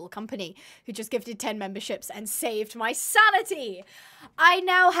very cool company who just gifted 10 memberships and saved my sanity. I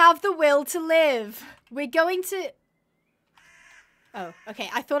now have the will to live. We're going to... Oh, okay.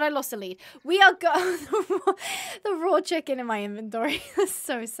 I thought I lost a lead. We are the raw chicken in my inventory. That's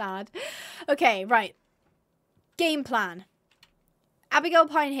so sad. Okay, right. Game plan. Abigail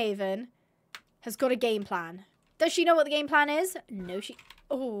Pinehaven has got a game plan. Does she know what the game plan is? No, she...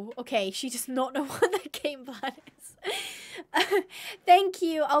 Oh, okay. She does not know what the game plan is. Thank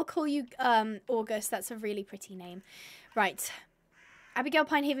you. I'll call you August. That's a really pretty name. Right. Abigail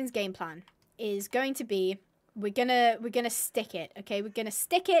Pinehaven's game plan is going to be... We're gonna stick it, okay? We're gonna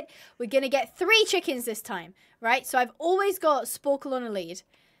stick it. We're gonna get 3 chickens this time, right? So I've always got Sporkle on a lead,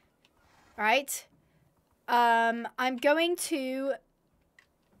 right? We're going to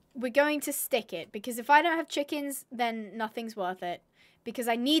stick it, because if I don't have chickens, then nothing's worth it. Because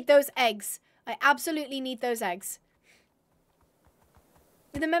I need those eggs. I absolutely need those eggs.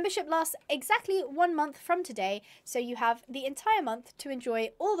 The membership lasts exactly 1 month from today, so you have the entire month to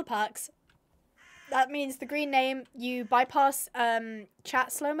enjoy all the perks. That means the green name, you bypass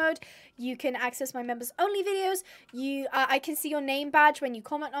chat slow mode, you can access my members only videos, I can see your name badge when you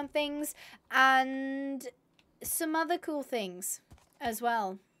comment on things, and some other cool things as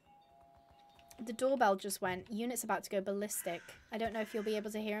well. The doorbell just went. Unit's about to go ballistic. I don't know if you'll be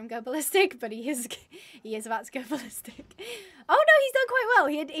able to hear him go ballistic, but he is about to go ballistic. Oh no, he's done quite well.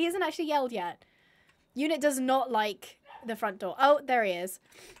 He hasn't actually yelled yet. Unit does not like the front door. Oh, there he is.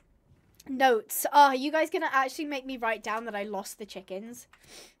 Notes. Are you guys gonna actually make me write down that I lost the chickens?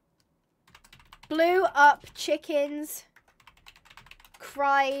 Blew up chickens.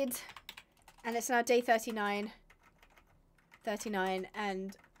 Cried. And it's now day 39. 39.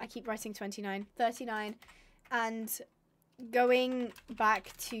 And I keep writing 29. 39. And going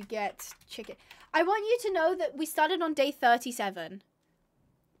back to get chicken. I want you to know that we started on day 37.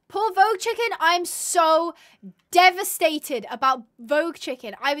 Poor Vogue Chicken. I'm so devastated about Vogue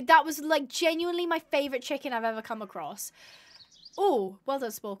Chicken. That was like genuinely my favorite chicken I've ever come across. Oh, well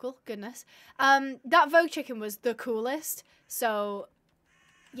done, Sporkle. Goodness. That Vogue Chicken was the coolest. So,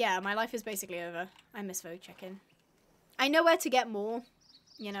 yeah, my life is basically over. I miss Vogue Chicken. I know where to get more,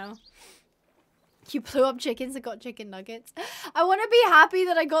 you know. You blew up chickens and got chicken nuggets. I want to be happy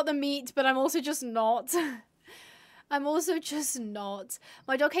that I got the meat, but I'm also just not. I'm also just not.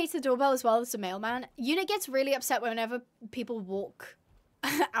 My dog hates the doorbell as well as the mailman. Unit gets really upset whenever people walk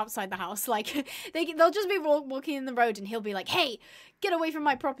outside the house. Like, they'll just be walking in the road and he'll be like, hey, get away from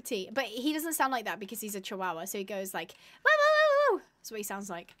my property. But he doesn't sound like that because he's a chihuahua. So he goes like, whoa, whoa, whoa, whoa. That's what he sounds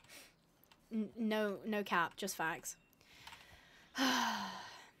like. No cap, just facts. Come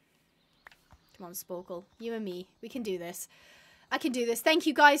on, Sporkle. You and me. We can do this. I can do this. Thank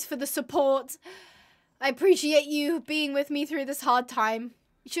you guys for the support. I appreciate you being with me through this hard time.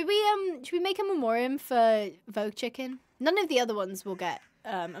 Should we make a memoriam for Vogue Chicken? None of the other ones will get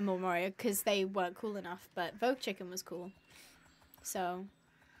a memoriam because they weren't cool enough, but Vogue Chicken was cool. So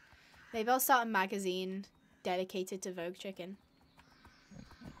maybe I'll start a magazine dedicated to Vogue Chicken.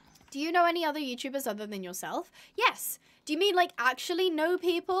 Do you know any other YouTubers other than yourself? Yes. Do you mean like actually know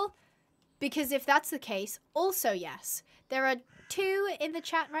people? Because if that's the case, also yes. There are 2 in the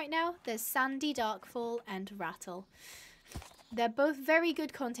chat right now. There's Sandy Darkfall and Rattle. They're both very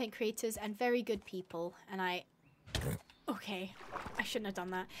good content creators and very good people. And okay, I shouldn't have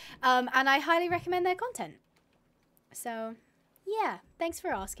done that. And I highly recommend their content. So, yeah, thanks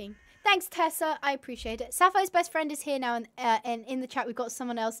for asking. Thanks, Tessa. I appreciate it. Sapphire's best friend is here now, and in the chat we've got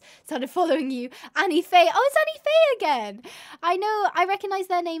someone else started following you. Annie Faye. Oh, it's Annie Faye again. I know. I recognize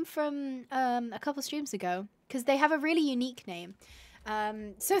their name from a couple streams ago because they have a really unique name.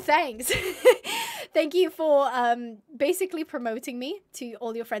 So thanks. Thank you for basically promoting me to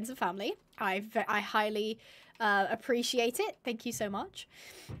all your friends and family. I highly appreciate it. Thank you so much.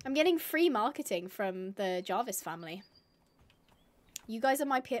 I'm getting free marketing from the Jarvis family. You guys are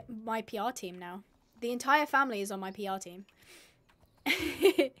my PR team now. The entire family is on my PR team.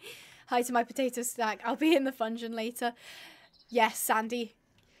 Hi to my potato stack. I'll be in the function later. Yes, Sandy.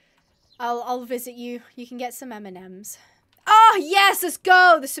 I'll visit you. You can get some M&Ms. Oh, yes, let's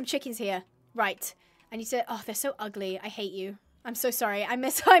go. There's some chickens here. Right. I need to... Oh, they're so ugly. I hate you. I'm so sorry. I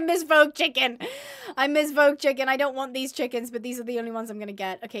miss Vogue Chicken. I miss Vogue Chicken. I don't want these chickens, but these are the only ones I'm going to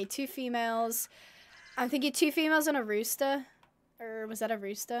get. Okay, 2 females. I'm thinking 2 females and a rooster. Or was that a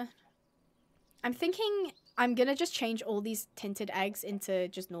rooster? I'm thinking I'm going to just change all these tinted eggs into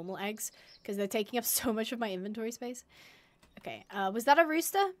just normal eggs because they're taking up so much of my inventory space. Okay, was that a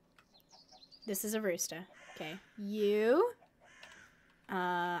rooster? This is a rooster. Okay, you.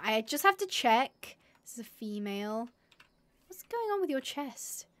 I just have to check. This is a female. What's going on with your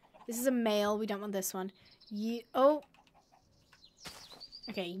chest? This is a male. We don't want this one. You. Oh.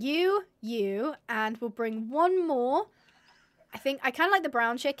 Okay, you, and we'll bring one more. I think I kind of like the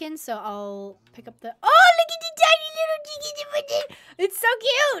brown chicken, so I'll pick up the... Oh, look at the tiny little chicken! It's so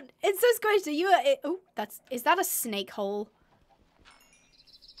cute! It's so squishy. You are... Oh, is that a snake hole?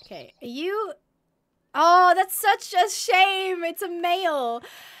 Okay, are you... Oh, that's such a shame. It's a male.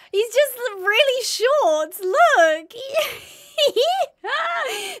 He's just really short. Look.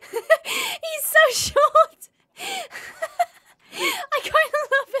 He's so short. I kind of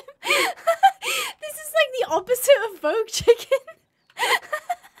love him. This is like the opposite of Vogue Chicken.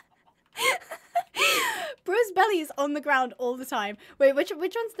 Bro's belly is on the ground all the time. Wait, which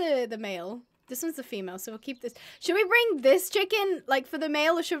one's the male? This one's the female, so we'll keep this. Should we bring this chicken, like, for the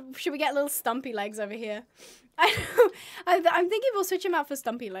male, or should we get little stumpy legs over here? I'm thinking we'll switch him out for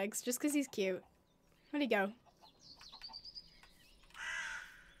stumpy legs, just because he's cute. Where'd he go?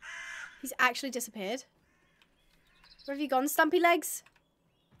 He's actually disappeared. Where have you gone, stumpy legs?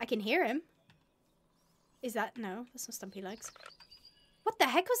 I can hear him. Is that... No, that's not stumpy legs. What the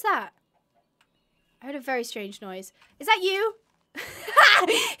heck was that? I heard a very strange noise. Is that you?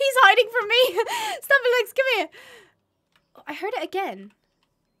 He's hiding from me. Stumpy legs, come here. Oh, I heard it again.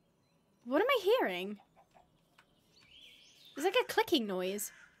 What am I hearing? It's like a clicking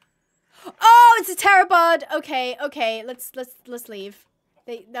noise. Oh, it's a terror bird. Okay, let's leave.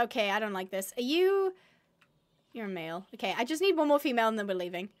 Okay, I don't like this. Are you... You're a male. Okay, I just need one more female and then we're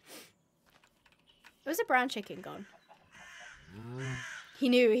leaving. Where's the brown chicken gone? He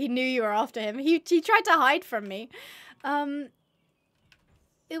knew you were after him. He tried to hide from me.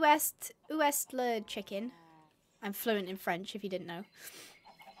 Uestler chicken. I'm fluent in French if you didn't know.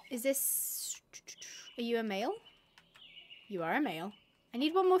 Is this... Are you a male? You are a male. I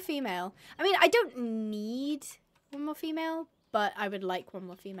need one more female. I mean, I don't need one more female, but I would like one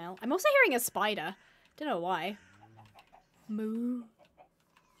more female. I'm also hearing a spider. Don't know why. Moo.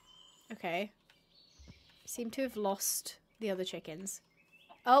 Okay. Seem to have lost the other chickens.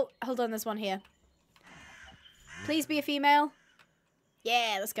 Oh, hold on, there's one here. Please be a female.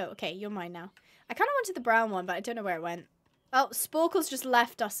 Yeah, let's go. Okay, you're mine now. I kind of wanted the brown one, but I don't know where it went. Oh, Sporkle's just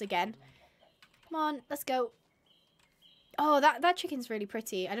left us again. Come on, let's go. Oh, that chicken's really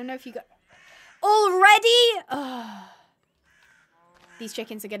pretty. I don't know if you got... Already? Oh. These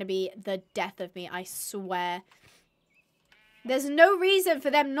chickens are going to be the death of me, I swear. There's no reason for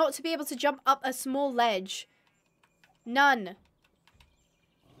them not to be able to jump up a small ledge. None.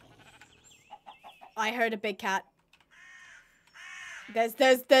 I heard a big cat.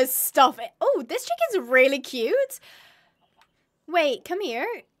 There's stuff. Oh, this chicken's really cute. Wait, come here.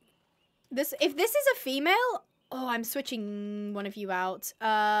 If this is a female... Oh, I'm switching one of you out.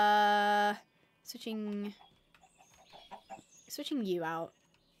 Switching you out.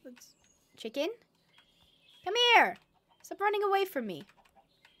 Chicken? Come here. Stop running away from me.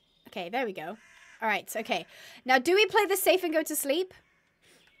 Okay, there we go. All right, okay. Now, do we play this safe and go to sleep?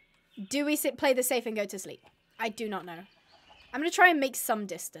 Do we play this safe and go to sleep? I do not know. I'm going to try and make some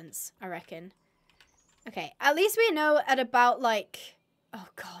distance, I reckon. Okay, at least we know at about, like... Oh,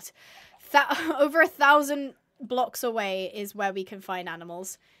 God. Over 1,000 blocks away is where we can find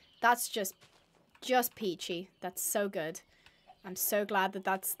animals. That's just peachy. That's so good. I'm so glad that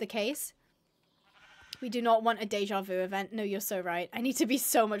that's the case. We do not want a deja vu event. No, you're so right. I need to be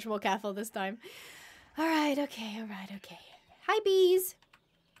so much more careful this time. All right, okay, all right, okay. Hi, bees.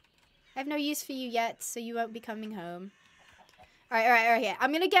 I have no use for you yet, so you won't be coming home. All right, yeah.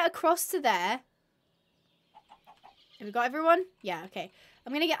 I'm going to get across to there. Have we got everyone? Yeah, okay.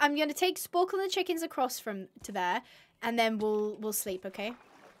 I'm gonna take Sporkle and the chickens across to there, and then we'll sleep, okay?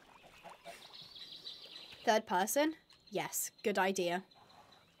 Third person? Yes, good idea.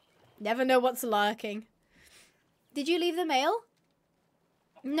 Never know what's lurking. Did you leave the male?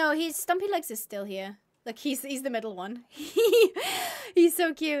 No, Stumpy Legs is still here. Look, he's the middle one. He's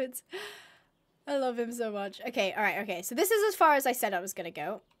so cute. I love him so much. Okay, all right, okay. So this is as far as I said I was gonna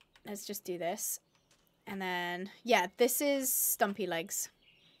go. Let's just do this. And then, yeah, this is Stumpy Legs.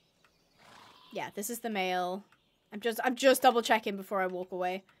 Yeah, this is the male. I'm just double checking before I walk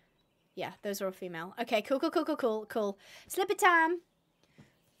away. Yeah, those are all female. Okay, cool. Slipper time.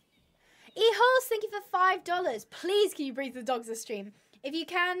 E-Horse, thank you for $5. Please, can you breed the dogs this stream? If you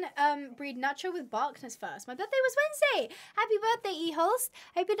can, breed Nacho with Barkness first. My birthday was Wednesday. Happy birthday, E-Holst.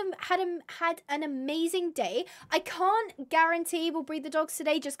 I hope you had an amazing day. I can't guarantee we'll breed the dogs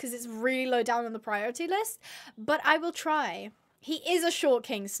today just because it's really low down on the priority list. But I will try. He is a short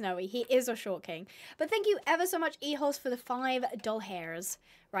king, Snowy. He is a short king. But thank you ever so much, E-Holst, for the $5 hairs.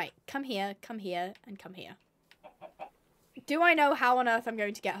 Right, come here, and come here. Do I know how on earth I'm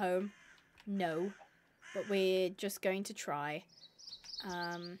going to get home? No. But we're just going to try.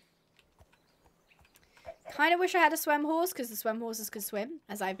 Kind of wish I had a swem horse because the swem horses could swim,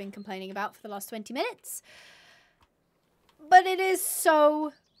 as I've been complaining about for the last 20 minutes. But it is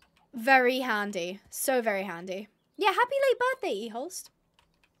so very handy. So very handy. Yeah, happy late birthday, E-Holst.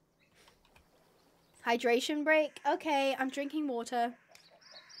 Hydration break. Okay, I'm drinking water.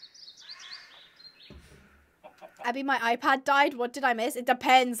 Abby, my iPad died. What did I miss? It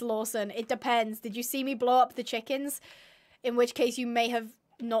depends, Lawson. It depends. Did you see me blow up the chickens? In which case you may have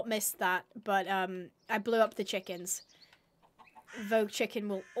not missed that, but I blew up the chickens. Vogue Chicken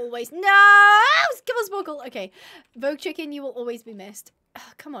will always... No! Come on, Sporkle! Okay. Vogue Chicken, you will always be missed.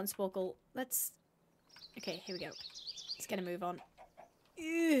 Oh, come on, Sporkle. Let's... Okay, here we go. Let's get a move on.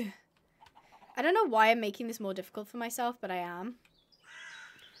 Ugh. I don't know why I'm making this more difficult for myself, but I am.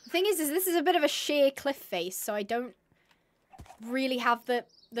 The thing is this is a bit of a sheer cliff face, so I don't really have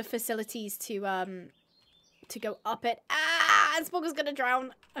the facilities to go up it. Ah! Sporkle's gonna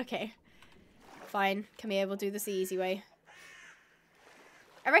drown. Okay. Fine. Come here, we'll do this the easy way.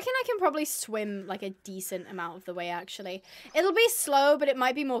 I reckon I can probably swim like a decent amount of the way, actually. It'll be slow, but it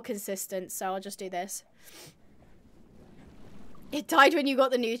might be more consistent, so I'll just do this. It died when you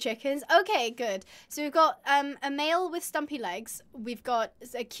got the new chickens. Okay, good. So we've got a male with stumpy legs. We've got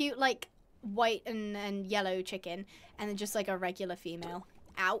a cute, like, white and yellow chicken. And then just, like, a regular female.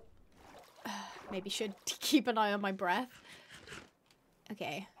 Ow. Maybe should keep an eye on my breath.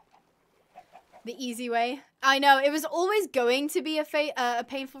 Okay. The easy way. I know, it was always going to be a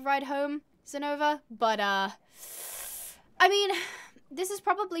painful ride home, Zenova. But, I mean, this is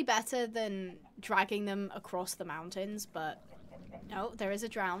probably better than dragging them across the mountains, but... Oh, there is a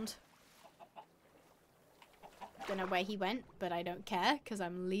drowned. Don't know where he went, but I don't care, because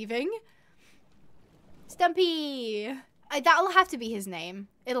I'm leaving. Stumpy! That'll have to be his name.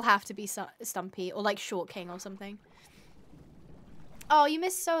 It'll have to be Stumpy or like Short King or something. Oh, you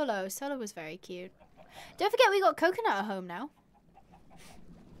missed Solo. Solo was very cute. Don't forget we got Coconut at home now.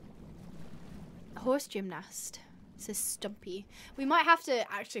 Horse gymnast. It says Stumpy. We might have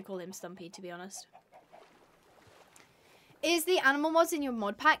to actually call him Stumpy, to be honest. Is the animal mods in your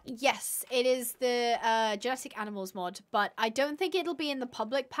mod pack? Yes, it is the genetic animals mod, but I don't think it'll be in the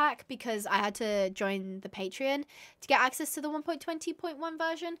public pack because I had to join the Patreon to get access to the 1.20.1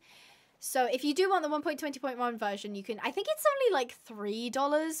 version. So if you do want the 1.20.1 version, you can, I think it's only like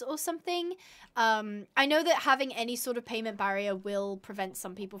 $3 or something. I know that having any sort of payment barrier will prevent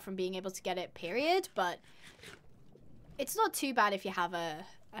some people from being able to get it, period, but it's not too bad if you have a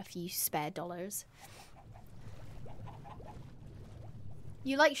few spare dollars.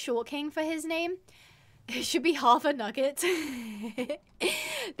 You like Short King for his name? It should be half a nugget.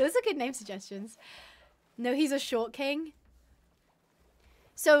 Those are good name suggestions. No, he's a Short King.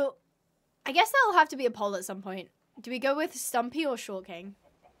 So, I guess that'll have to be a poll at some point. Do we go with Stumpy or Short King?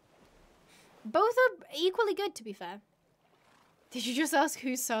 Both are equally good, to be fair. Did you just ask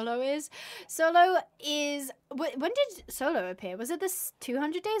who Solo is? Solo is... When did Solo appear? Was it the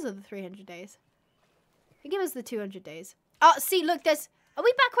 200 days or the 300 days? I think it was the 200 days. Oh, see, look, there's... Are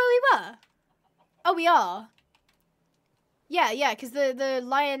we back where we were? Oh, we are. Yeah, because the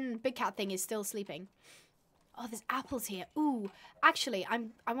lion big cat thing is still sleeping. Oh, there's apples here. Ooh, actually,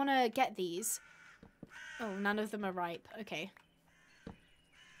 I want to get these. Oh, none of them are ripe. Okay.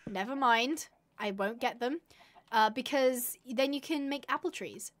 Never mind. I won't get them. Because then you can make apple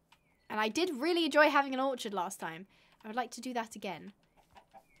trees. And I did really enjoy having an orchard last time. I would like to do that again.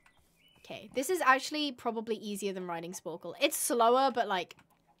 Okay, this is actually probably easier than riding Sporkle. It's slower, but like...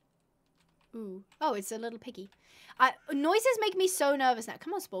 Ooh. Oh, it's a little piggy. Noises make me so nervous now.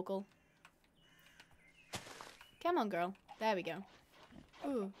 Come on, Sporkle. Come on, girl. There we go.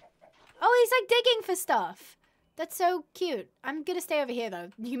 Ooh. Oh, he's like digging for stuff. That's so cute. I'm gonna stay over here,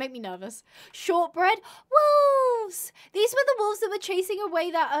 though. You make me nervous. Shortbread. Wolves! These were the wolves that were chasing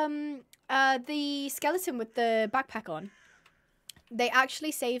away that, the skeleton with the backpack on. They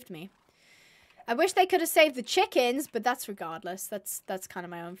actually saved me. I wish they could have saved the chickens, but that's regardless. That's kind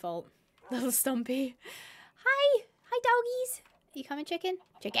of my own fault. Little Stumpy. Hi. Hi, doggies. Are you coming, chicken?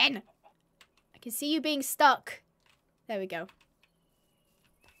 Chicken! I can see you being stuck. There we go.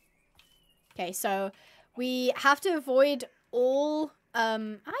 Okay, so we have to avoid all...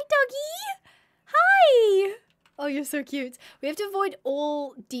 Hi, doggy! Hi! Oh, you're so cute. We have to avoid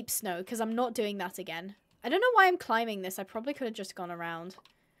all deep snow, because I'm not doing that again. I don't know why I'm climbing this. I probably could have just gone around.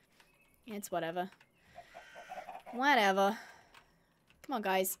 It's whatever. Whatever. Come on,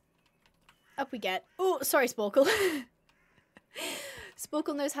 guys. Up we get. Oh, sorry, Sporkle.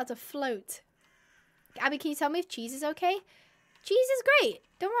 Sporkle knows how to float. Abby, can you tell me if Cheese is okay? Cheese is great.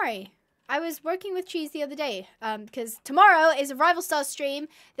 Don't worry. I was working with Cheese the other day because tomorrow is a Rival Stars stream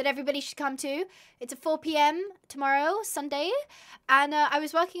that everybody should come to. It's at 4 p.m. tomorrow, Sunday. And I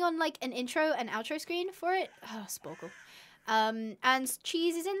was working on like an intro and outro screen for it. Oh, Sporkle. And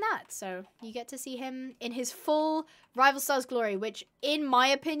Cheese is in that. So you get to see him in his full Rival Stars glory, which in my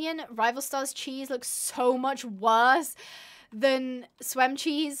opinion, Rival Stars Cheese looks so much worse than Swem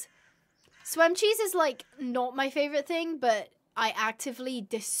Cheese. Swem Cheese is like not my favorite thing, but I actively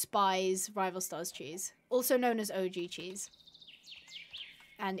despise Rival Stars Cheese, also known as OG Cheese.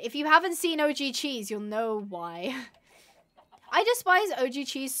 And if you haven't seen OG Cheese, you'll know why. I despise OG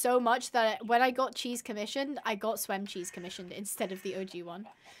Cheese so much that when I got Cheese commissioned, I got Swem Cheese commissioned instead of the OG one.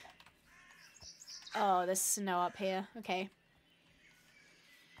 Oh, there's snow up here. Okay.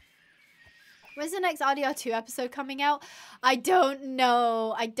 When's the next RDR2 episode coming out? I don't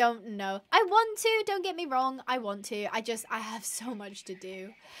know. I don't know. I want to. Don't get me wrong. I want to. I have so much to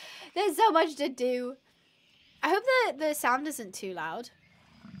do. There's so much to do. I hope that the sound isn't too loud.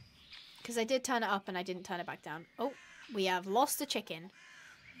 Because I did turn it up and I didn't turn it back down. Oh, we have lost a chicken.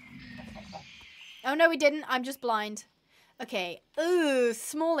 Oh, no, we didn't. I'm just blind. Okay. Ooh,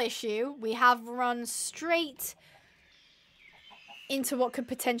 small issue. We have run straight into what could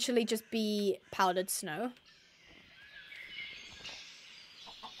potentially just be powdered snow.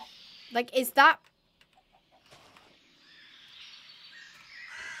 Like, is that...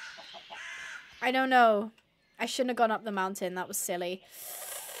 I don't know. I shouldn't have gone up the mountain. That was silly.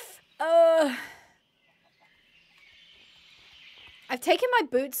 I've taken my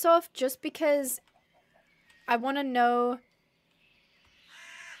boots off just because I want to know...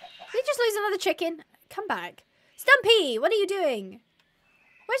 Did we just lose another chicken? Come back. Stumpy, what are you doing?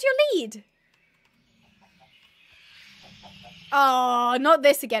 Where's your lead? Oh, not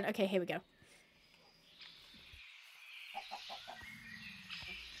this again. Okay, here we go.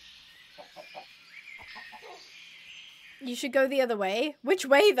 You should go the other way. Which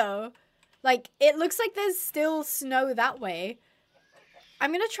way, though? Like, it looks like there's still snow that way.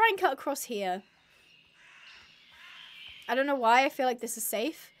 I'm gonna try and cut across here. I don't know why I feel like this is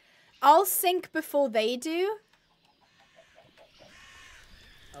safe. I'll sink before they do.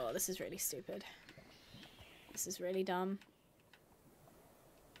 Oh, this is really stupid. This is really dumb.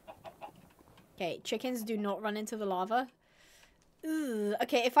 Okay, chickens do not run into the lava. Ugh.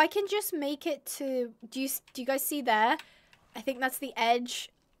 Okay, if I can just make it to... Do you guys see there? I think that's the edge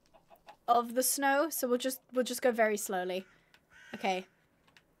of the snow. So we'll just go very slowly. Okay.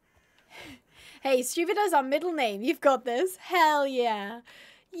 Hey, stupid as our middle name. You've got this. Hell yeah.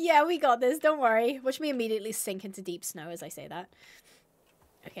 Yeah, we got this. Don't worry. Watch me immediately sink into deep snow as I say that.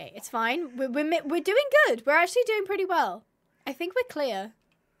 Okay, it's fine. We're doing good. We're actually doing pretty well. I think we're clear.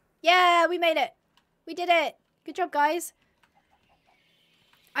 Yeah, we made it. We did it. Good job, guys.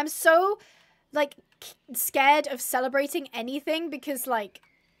 I'm so, like, scared of celebrating anything because, like,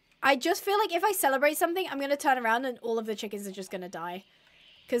 I just feel like if I celebrate something, I'm going to turn around and all of the chickens are just going to die.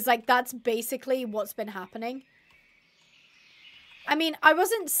 Because, like, that's basically what's been happening. I mean, I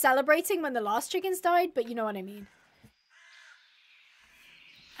wasn't celebrating when the last chickens died, but you know what I mean.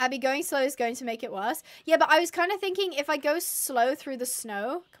 Abby, going slow is going to make it worse. Yeah, but I was kind of thinking if I go slow through the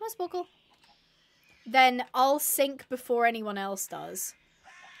snow... Come on, Sporkle. Then I'll sink before anyone else does.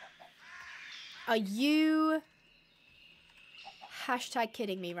 Are you... hashtag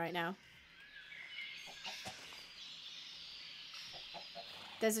kidding me right now?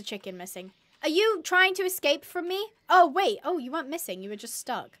 There's a chicken missing. Are you trying to escape from me? Oh, wait. Oh, you weren't missing. You were just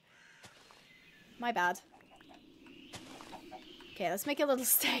stuck. My bad. Okay, let's make a little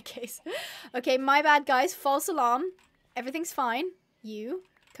staircase. Okay, my bad, guys. False alarm. Everything's fine. You,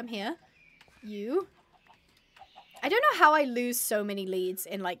 come here. You. I don't know how I lose so many leads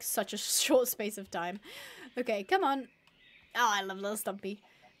in, like, such a short space of time. Okay, come on. Oh, I love little Stumpy.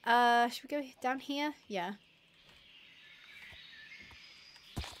 Should we go down here? Yeah.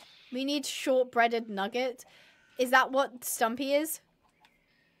 We need short-breaded nugget. Is that what Stumpy is?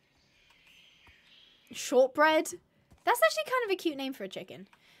 Shortbread? That's actually kind of a cute name for a chicken.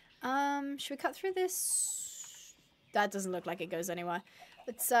 Should we cut through this? That doesn't look like it goes anywhere.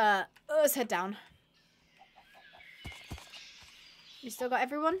 Let's head down. We still got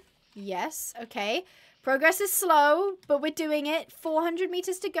everyone? Yes, okay. Progress is slow, but we're doing it. 400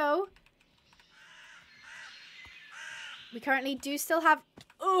 meters to go. We currently do still have...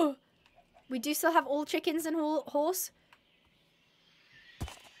 Oh! We do still have all chickens and horse.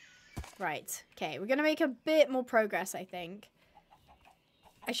 Right. Okay, we're going to make a bit more progress, I think.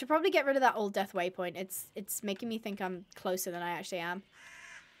 I should probably get rid of that old death waypoint. It's making me think I'm closer than I actually am.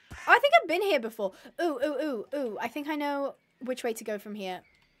 Oh, I think I've been here before. Ooh, ooh, ooh, ooh. I think I know which way to go from here.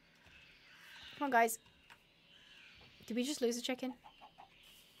 Come on, guys. Did we just lose a chicken?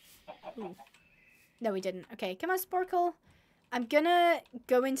 Ooh. No, we didn't. Okay, come on, Sporkle. I'm gonna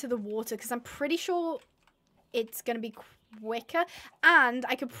go into the water because I'm pretty sure it's gonna be quicker. And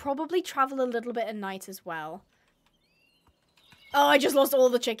I could probably travel a little bit at night as well. Oh, I just lost all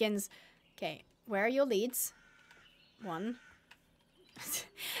the chickens. Okay, where are your leads? One.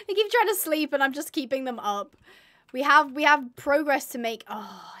 They keep trying to sleep and I'm just keeping them up. We have progress to make.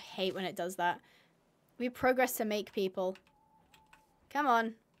 Oh, I hate when it does that. We have progress to make, people. Come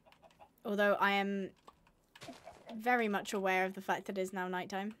on. Although I am very much aware of the fact that it is now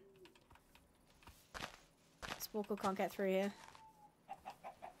nighttime. Sporkle can't get through here.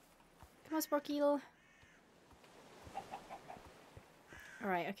 Come on, Sporkle.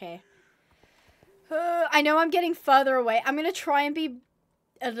 Alright, okay. I know I'm getting further away. I'm going to try and be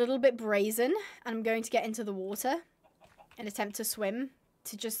a little bit brazen. And I'm going to get into the water and attempt to swim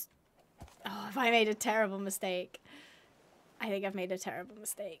to just... Oh, have I made a terrible mistake? I think I've made a terrible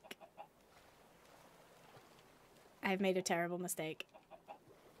mistake. I've made a terrible mistake.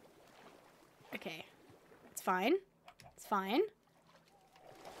 Okay. It's fine. It's fine.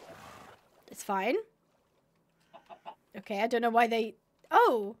 It's fine. Okay, I don't know why they...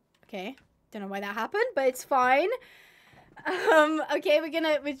 Oh! Okay. Don't know why that happened, but it's fine. Okay,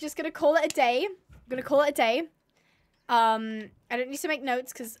 we're just gonna call it a day. We're gonna call it a day. I don't need to make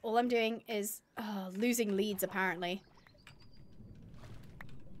notes because all I'm doing is losing leads, apparently.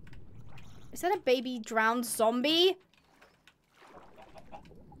 Is that a baby drowned zombie?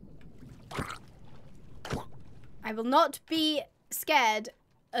 I will not be scared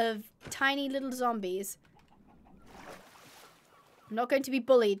of tiny little zombies. I'm not going to be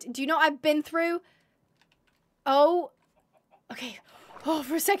bullied. Do you know what I've been through? Oh. Okay. Oh,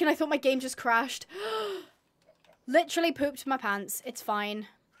 for a second I thought my game just crashed. Literally pooped my pants. It's fine.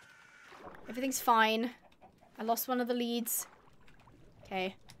 Everything's fine. I lost one of the leads.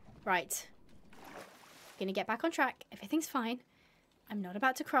 Okay. Right. Gonna get back on track. Everything's fine. I'm not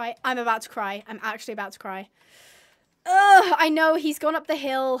about to cry. I'm about to cry. I'm actually about to cry. Ugh, I know he's gone up the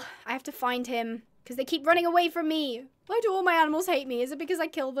hill. I have to find him because they keep running away from me. Why do all my animals hate me? Is it because I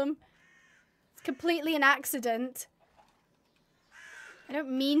killed them? It's completely an accident. I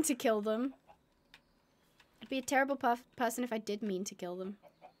don't mean to kill them. I'd be a terrible person if I did mean to kill them.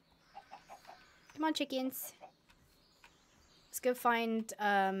 Come on, chickens. Let's go find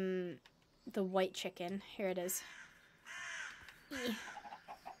the white chicken. Here it is.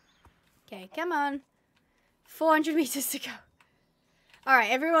 Okay, come on. 400 meters to go. All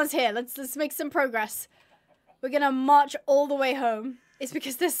right, everyone's here. Let's make some progress. We're gonna march all the way home. It's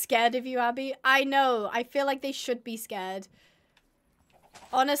because they're scared of you, Abby. I know. I feel like they should be scared.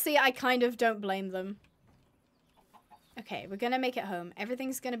 Honestly, I kind of don't blame them. Okay, we're gonna make it home.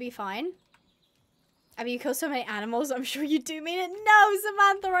 Everything's gonna be fine. Abby, you kill so many animals. I'm sure you do mean it. No,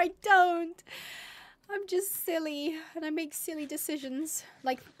 Samantha, I don't. I'm just silly, and I make silly decisions.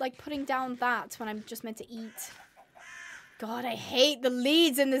 Like putting down that when I'm just meant to eat. God, I hate the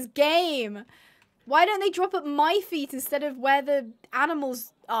leads in this game. Why don't they drop at my feet instead of where the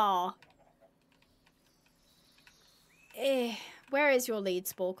animals are? Where is your lead,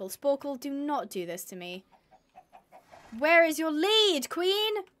 Sporkle? Sporkle, do not do this to me. Where is your lead,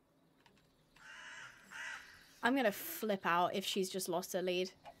 Queen? I'm gonna flip out if she's just lost her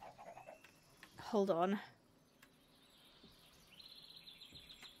lead. Hold on.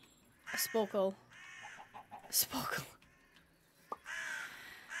 Sporkle. Sporkle.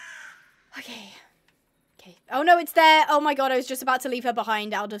 Okay. Okay. Oh no, it's there. Oh my god, I was just about to leave her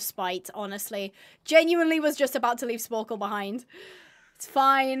behind out of spite, honestly. Genuinely was just about to leave Sporkle behind. It's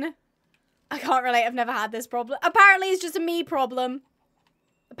fine. I can't relate. I've never had this problem. Apparently, it's just a me problem.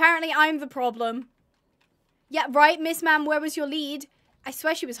 Apparently, I'm the problem. Yeah, right, Miss Ma'am, where was your lead? I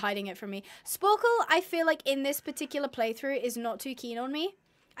swear she was hiding it from me. Sporkle, I feel like in this particular playthrough is not too keen on me.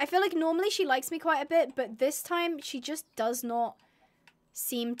 I feel like normally she likes me quite a bit, but this time she just does not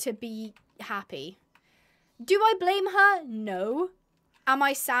seem to be happy. Do I blame her? No. Am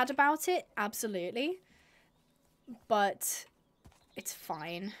I sad about it? Absolutely. But it's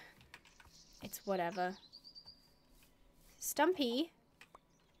fine. It's whatever. Stumpy,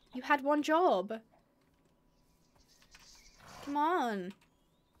 you had one job. Come on.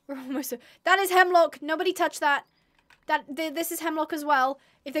 We're almost... That is hemlock. Nobody touch that. This is hemlock as well.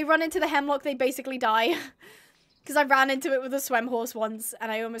 If they run into the hemlock, they basically die. Because I ran into it with a swem horse once,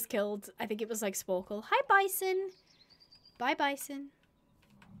 and I almost killed, I think it was like Sporkle. Hi, Bison. Bye, Bison.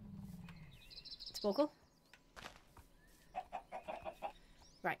 Sporkle.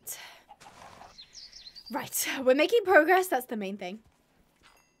 Right. Right. We're making progress. That's the main thing.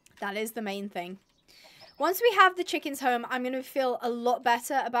 That is the main thing. Once we have the chickens home, I'm going to feel a lot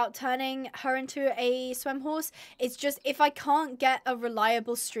better about turning her into a swem horse. It's just, if I can't get a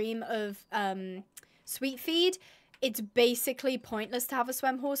reliable stream of sweet feed, it's basically pointless to have a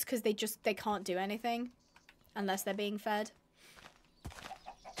swem horse because they can't do anything unless they're being fed.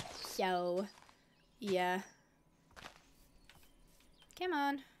 So, yeah. Come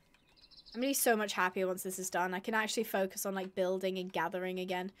on. I'm going to be so much happier once this is done. I can actually focus on, like, building and gathering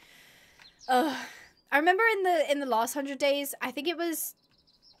again. I remember in the last 100 days, I think it was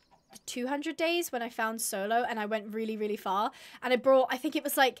 200 days when I found Solo and I went really, really far. And I brought, I think it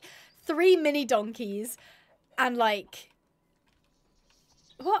was like 3 mini donkeys and like,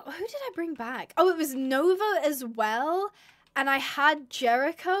 who did I bring back? Oh, it was Nova as well. And I had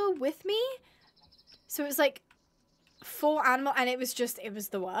Jericho with me. So it was like 4 animals and it was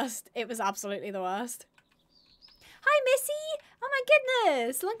the worst. It was absolutely the worst. Hi, Missy! Oh my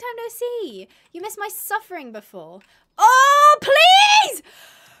goodness! Long time no see. You missed my suffering before. Oh, please!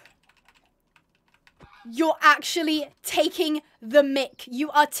 You're actually taking the mick.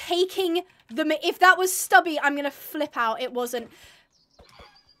 You are taking the mick. If that was Stubby, I'm gonna flip out. It wasn't.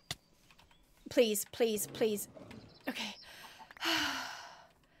 Please, please, please. Okay.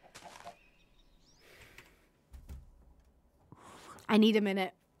 I need a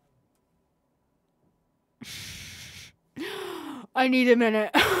minute. I need a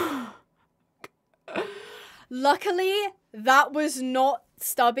minute. Luckily, that was not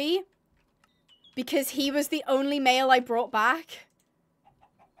Stubby because he was the only male I brought back.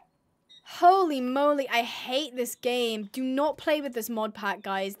 Holy moly, I hate this game. Do not play with this mod pack,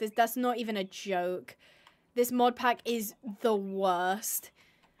 guys. That's not even a joke. This mod pack is the worst.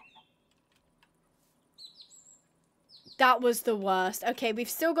 That was the worst. Okay, we've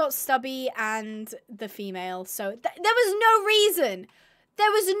still got Stubby and the female. So there was no reason. There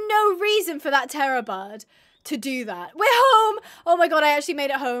was no reason for that terror bird to do that. We're home! Oh my god, I actually made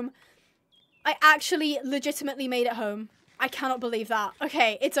it home. I actually legitimately made it home. I cannot believe that.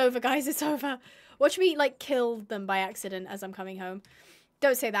 Okay, it's over, guys. It's over. Watch me, like, kill them by accident as I'm coming home.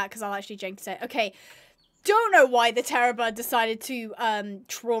 Don't say that, because I'll actually jinx it. Okay. Don't know why the terror bird decided to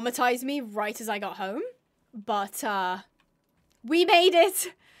traumatize me right as I got home. But, we made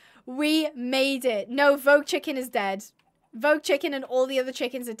it. We made it. No, Vogue Chicken is dead. Vogue Chicken and all the other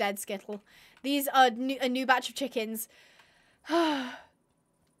chickens are dead, Skittle. These are a new batch of chickens.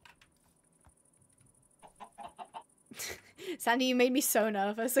 Sandy, you made me so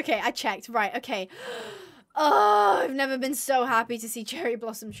nervous. Okay, I checked. Right, okay. Oh, I've never been so happy to see cherry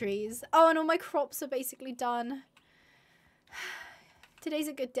blossom trees. Oh, and all my crops are basically done. Today's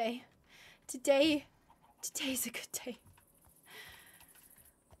a good day. Today's a good day.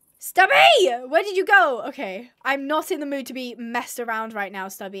 Stubby! Where did you go? Okay, I'm not in the mood to be messed around right now,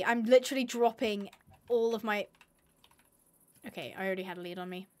 Stubby. I'm literally dropping all of my... Okay, I already had a lead on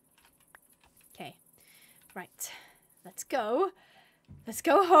me. Okay, right. Let's go. Let's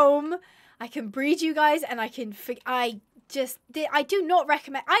go home. I can breed you guys, and I can... I do not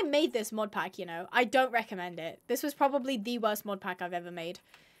recommend... I made this mod pack, you know. I don't recommend it. This was probably the worst mod pack I've ever made.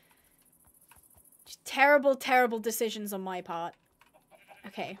 Just terrible, terrible decisions on my part.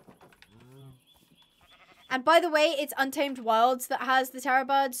 Okay. And by the way, it's Untamed Wilds that has the terror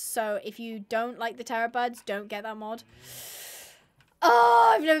birds, so if you don't like the terror birds, don't get that mod.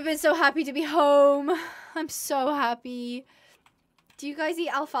 Oh, I've never been so happy to be home. I'm so happy. Do you guys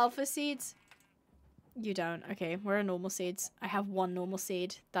eat alfalfa seeds? You don't. Okay, we're a normal seeds. I have one normal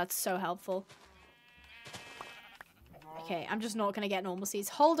seed. That's so helpful. Okay, I'm just not going to get normal seeds.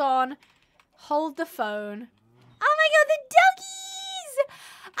 Hold on. Hold the phone. Oh my god, the doggies!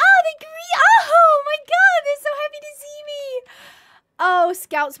 Oh, the oh my god, they're so happy to see me. Oh,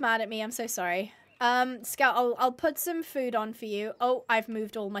 Scout's mad at me. I'm so sorry. Scout, I'll put some food on for you. Oh, I've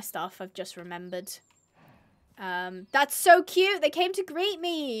moved all my stuff. I've just remembered. That's so cute. They came to greet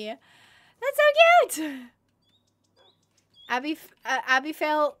me. That's so cute.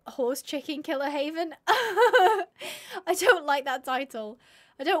 Abigail Horse Chicken Killer Haven. I don't like that title.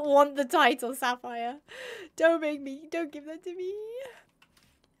 I don't want the title, Sapphire. Don't give that to me.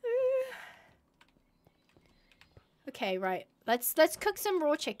 Okay, right. Let's cook some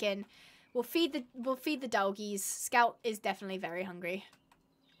raw chicken. We'll feed the doggies. Scout is definitely very hungry.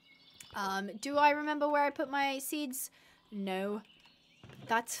 Do I remember where I put my seeds? No.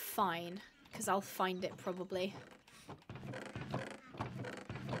 That's fine, because I'll find it probably.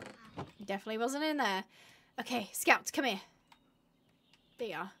 Definitely wasn't in there. Okay, Scout, come here. There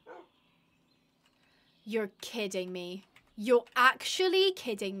you are. You're kidding me. You're actually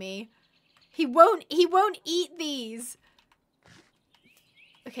kidding me. He won't eat these.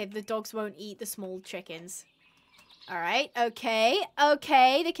 Okay, the dogs won't eat the small chickens. Alright, okay,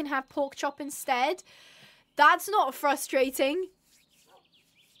 okay. They can have pork chop instead. That's not frustrating.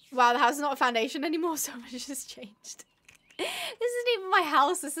 Wow, the house is not a foundation anymore. So much has changed. This isn't even my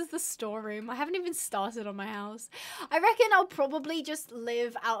house. This is the storeroom. I haven't even started on my house. I reckon I'll probably just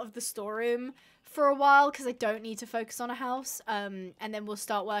live out of the storeroom for a while because I don't need to focus on a house. And then we'll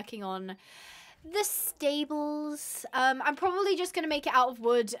start working on the stables. I'm probably just going to make it out of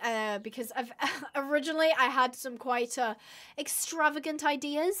wood because originally I had some quite extravagant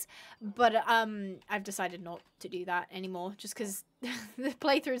ideas. But I've decided not to do that anymore just because the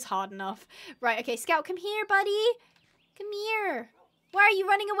playthrough is hard enough. Right, okay, Scout, come here, buddy. Come here. Why are you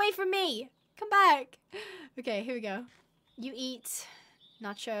running away from me? Come back. Okay, here we go. You eat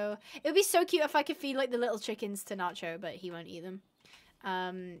Nacho. It would be so cute if I could feed like the little chickens to Nacho, but he won't eat them.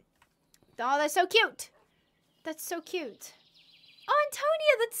 Oh, they're so cute. That's so cute. Oh,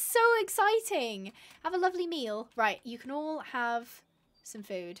 Antonia, that's so exciting. Have a lovely meal. Right, you can all have some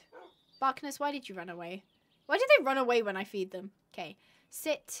food. Barkness, why did you run away? Why did they run away when I feed them? Okay,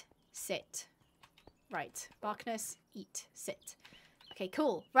 sit, sit. Right, Barkness, eat, sit. Okay,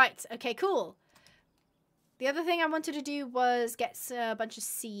 cool. Right, okay, cool. The other thing I wanted to do was get a bunch of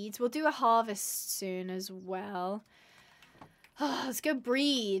seeds. We'll do a harvest soon as well. Oh, let's go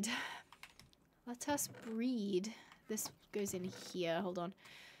breed. Let us breed. This goes in here. Hold on.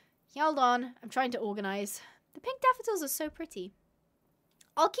 Hold on. I'm trying to organize. The pink daffodils are so pretty.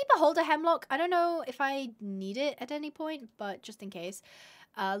 I'll keep a holder hemlock. I don't know if I need it at any point, but just in case.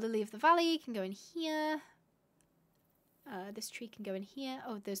 Lily of the Valley can go in here. This tree can go in here.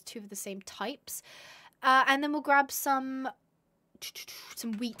 Oh, there's two of the same types. And then we'll grab some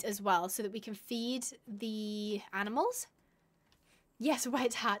wheat as well so that we can feed the animals. Yes,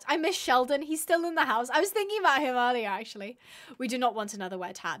 wet hat. I miss Sheldon. He's still in the house. I was thinking about him earlier, actually. We do not want another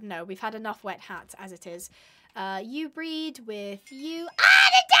wet hat. No, we've had enough wet hats as it is. You breed with you. Ah,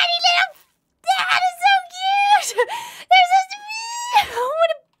 the tiny little... That is so cute! They're so sweet!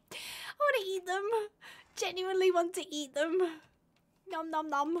 I want to eat them. Genuinely want to eat them. Nom nom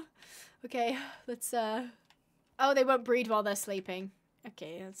nom. Okay, let's oh, they won't breed while they're sleeping.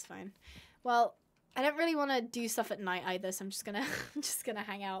 Okay, that's fine. Well, I don't really want to do stuff at night either, so I'm just gonna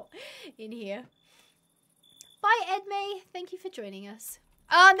hang out in here. Bye, Edmay. Thank you for joining us.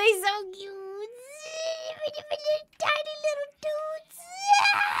 Oh, they're so cute. Tiny little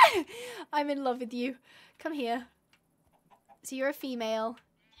dudes. I'm in love with you. Come here. So you're a female.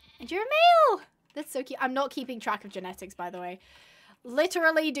 And you're a male. That's so cute. I'm not keeping track of genetics, by the way.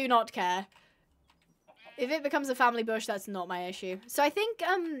 Literally do not care. If it becomes a family bush, that's not my issue. So I think,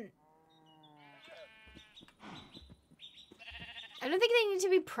 I don't think they need to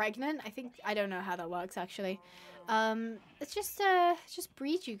be pregnant. I don't know how that works, actually. Let's just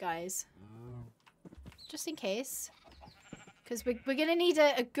breed you guys. Just in case. Because we're gonna need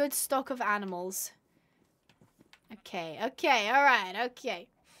a good stock of animals. Okay, alright, okay.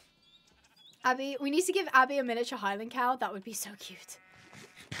 Abby, we need to give Abby a miniature Highland cow. That would be so cute.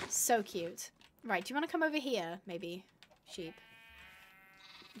 So cute. Right, do you want to come over here, maybe? Sheep.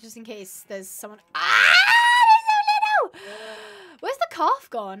 Just in case there's someone... Ah! They're so little! Where's the calf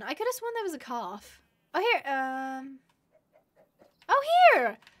gone? I could have sworn there was a calf. Oh, here. Oh, here!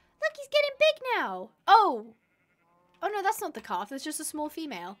 Look, he's getting big now. Oh. Oh, no, that's not the calf. It's just a small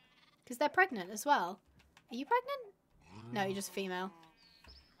female. Because they're pregnant as well. Are you pregnant? No, you're just female.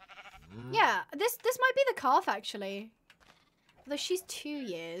 Yeah, this might be the calf, actually. Although she's 2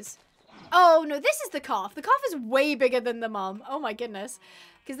 years. Oh, no, this is the calf. The calf is way bigger than the mom. Oh, my goodness.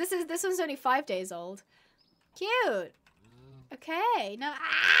 Because this one's only 5 days old. Cute. Okay, now...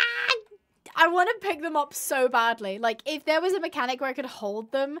 Ah! I want to pick them up so badly. Like, if there was a mechanic where I could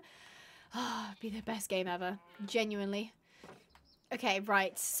hold them... Oh, it'd be the best game ever. Genuinely. Okay,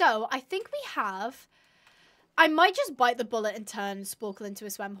 right. So, I think we have... I might just bite the bullet and turn Sporkle into a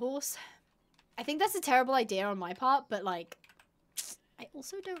swem horse. I think that's a terrible idea on my part, but, like... I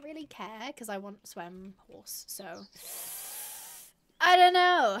also don't really care because I want swem horse, so... I don't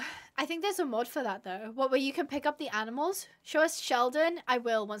know. I think there's a mod for that, though. What, where you can pick up the animals? Show us Sheldon. I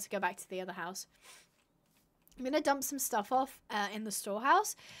will once I go back to the other house. I'm going to dump some stuff off in the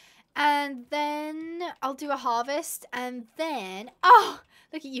storehouse. And then I'll do a harvest. And then... Oh!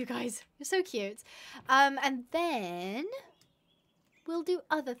 Look at you guys. You're so cute. And then... we'll do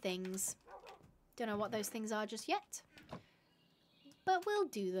other things. Don't know what those things are just yet. But we'll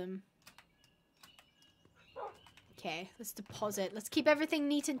do them. Okay, let's deposit. Let's keep everything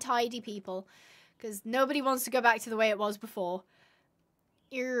neat and tidy, people. Because nobody wants to go back to the way it was before.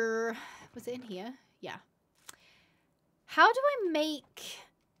 Was it in here? Yeah. How do I make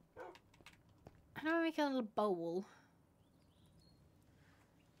a little bowl?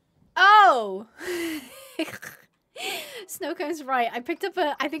 Oh! Snowcone's right. I think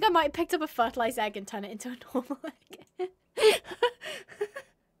I might have picked up a fertilized egg and turned it into a normal egg.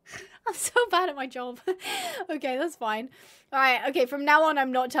 I'm so bad at my job. Okay, that's fine. All right, okay, from now on,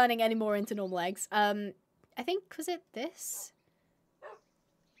 I'm not turning any more into normal eggs. I think, was it this?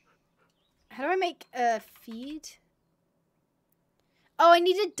 How do I make a feed? Oh, I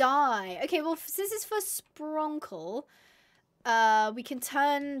need a dye. Okay, well, since it's for Spronkle, we can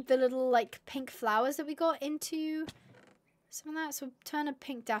turn the little, like, pink flowers that we got into some of that. So turn a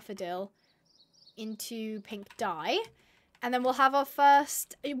pink daffodil into pink dye. And then we'll have our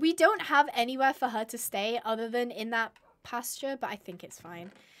first... We don't have anywhere for her to stay other than in that pasture, but I think it's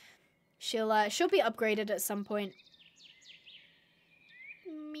fine. She'll be upgraded at some point.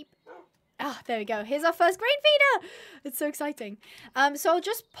 Meep. Ah, there we go. Here's our first grain feeder! It's so exciting. So I'll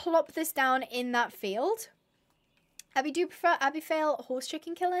just plop this down in that field. Abby, do you prefer Abigail Horse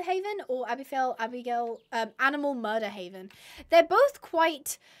Chicken Killer Haven or Abigail Animal Murder Haven? They're both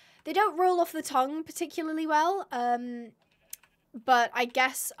quite... They don't roll off the tongue particularly well. But I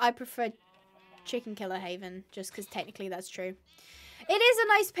guess I prefer Chicken Killer Haven, just because technically that's true. It is a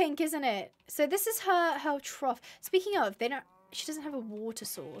nice pink, isn't it? So this is her trough. Speaking of, she doesn't have a water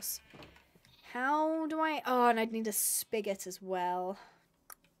source. How do I... Oh, and I'd need a spigot as well.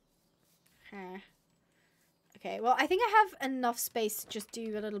 Huh. Okay, well, I think I have enough space to just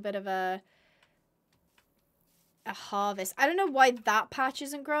do a little bit of a harvest. I don't know why that patch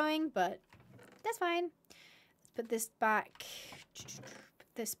isn't growing, but that's fine. Put this back.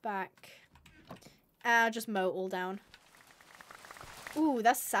 Put this back. I'll just mow it all down. Ooh,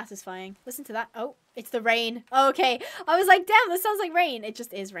 that's satisfying. Listen to that. Oh, it's the rain. Oh, okay. I was like, damn, this sounds like rain. It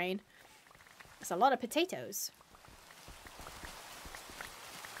just is rain. There's a lot of potatoes.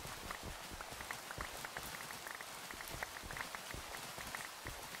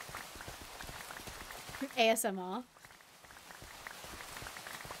 ASMR.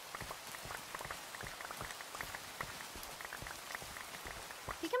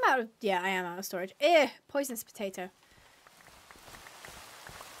 I think I'm out of... Yeah, I am out of storage. Poisonous potato.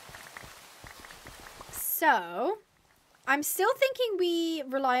 So, I'm still thinking we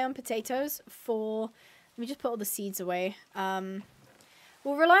rely on potatoes for... Let me just put all the seeds away. We'll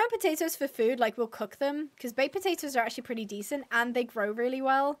rely on potatoes for food, like we'll cook them. Because baked potatoes are actually pretty decent and they grow really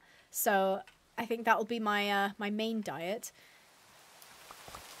well. So, I think that'll be my my main diet.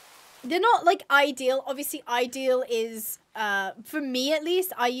 They're not, like, ideal. Obviously, ideal is, for me at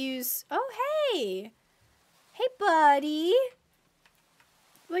least, I use... Oh, hey! Hey, buddy!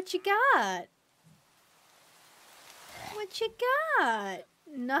 What you got? What you got?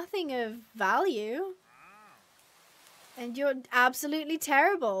 Nothing of value. And you're absolutely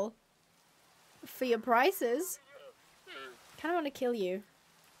terrible for your prices. Kind of want to kill you.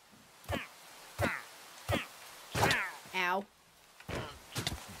 Ow.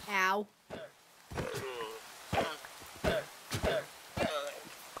 Ow.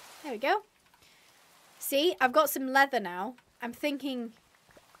 There we go. See, I've got some leather now. I'm thinking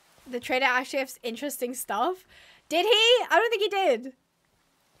the trader actually has interesting stuff. Did he? I don't think he did.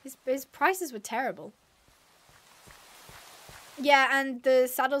 His prices were terrible. Yeah, and the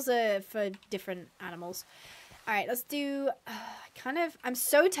saddles are for different animals. Alright, let's do... I'm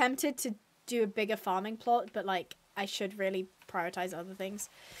so tempted to do a bigger farming plot, but, like, I should really prioritize other things.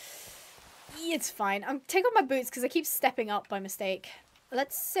 It's fine. I'm take off my boots because I keep stepping up by mistake.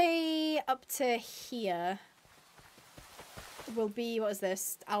 Let's say up to here will be... What is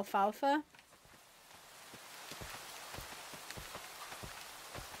this? Alfalfa?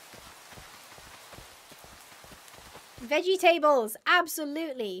 Vegetables,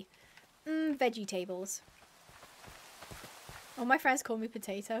 absolutely. Vegetables. Oh, my friends call me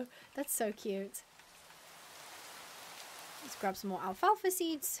Potato. That's so cute. Let's grab some more alfalfa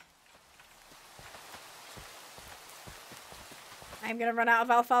seeds. I'm gonna run out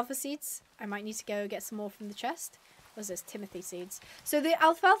of alfalfa seeds. I might need to go get some more from the chest. What's this? Timothy seeds. So the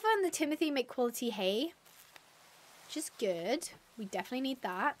alfalfa and the Timothy make quality hay, which is good. We definitely need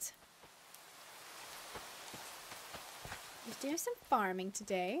that. Just doing some farming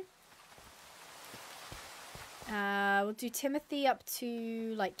today. We'll do Timothy up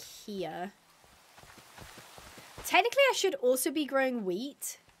to, like, here. Technically, I should also be growing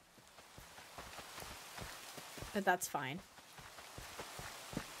wheat. But that's fine.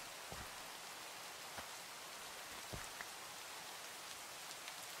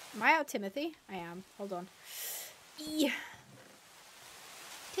 Am I out Timothy? I am. Hold on.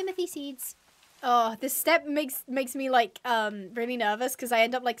 Timothy seeds. Oh, this step makes me, like, really nervous because I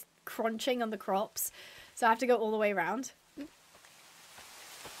end up, like, crunching on the crops. So I have to go all the way around.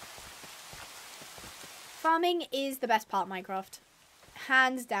 Farming is the best part of Minecraft.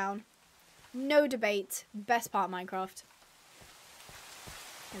 Hands down. No debate. Best part of Minecraft.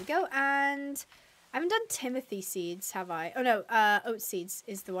 There we go. And I haven't done Timothy seeds, have I? Oh, no. Oat seeds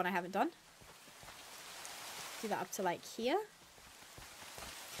is the one I haven't done. Do that up to, like, here.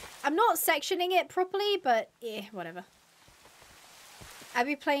 I'm not sectioning it properly, but whatever.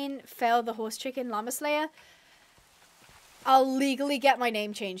 Abigail failed the horse chicken llama slayer. I'll legally get my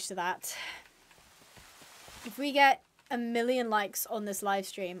name changed to that. If we get 1 million likes on this live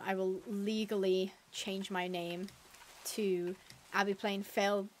stream, I will legally change my name to Abigail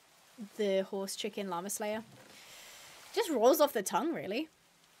failed the horse chicken llama slayer. Just rolls off the tongue, really.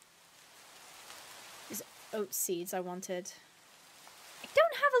 It's oat seeds I wanted. I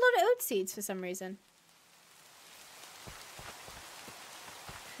don't have a lot of oat seeds for some reason.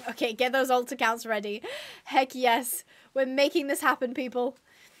 Okay, get those alt accounts ready. Heck yes. We're making this happen, people.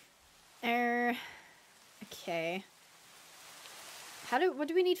 Okay. What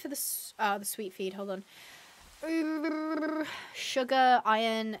do we need for the sweet feed? Hold on. Sugar,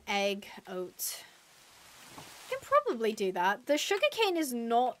 iron, egg, oat. I can probably do that. The sugar cane is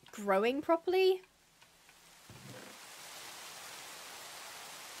not growing properly.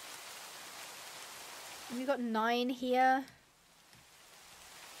 We've got 9 here.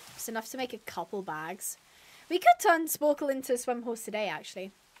 It's enough to make a couple bags. We could turn Sporkle into a swim horse today,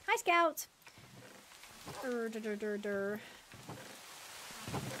 actually. Hi, Scout.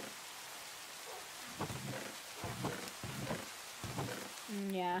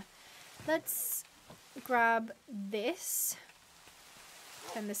 Yeah. Let's grab this.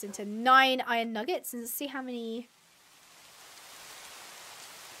 Turn this into 9 iron nuggets and see how many...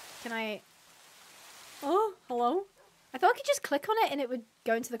 Can I... Oh, hello? I thought I could just click on it and it would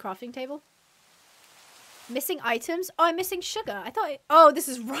go into the crafting table. Missing items? Oh, I'm missing sugar. I thought... Oh, this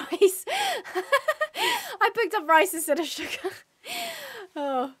is rice. I picked up rice instead of sugar.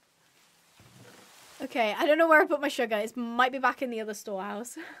 Oh. Okay, I don't know where I put my sugar. It might be back in the other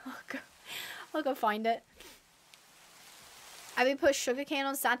storehouse. I'll go find it. I would put sugarcane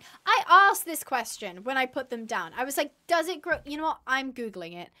on sand. I asked this question when I put them down. I was like, does it grow? You know what? I'm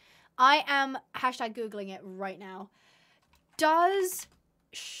Googling it. I am hashtag Googling it right now. Does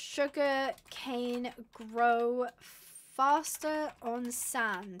sugarcane grow faster on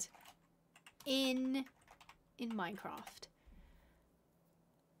sand in Minecraft?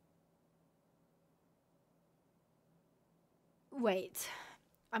 Wait.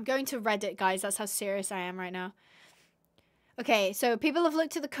 I'm going to Reddit, guys. That's how serious I am right now. Okay, so people have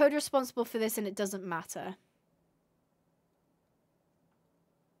looked at the code responsible for this and it doesn't matter.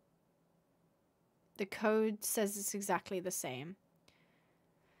 The code says it's exactly the same.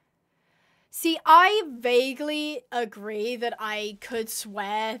 See, I vaguely agree that I could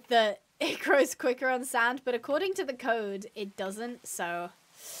swear that it grows quicker on sand, but according to the code, it doesn't, so...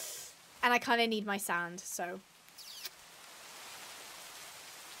 And I kind of need my sand, so...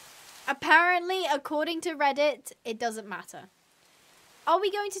 Apparently, according to Reddit, it doesn't matter. Are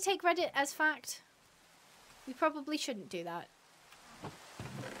we going to take Reddit as fact? We probably shouldn't do that.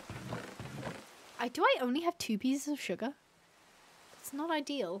 Do I only have 2 pieces of sugar? That's not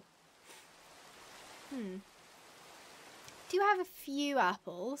ideal. Do have a few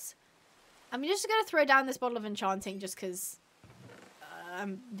apples. I'm just going to throw down this bottle of enchanting just because...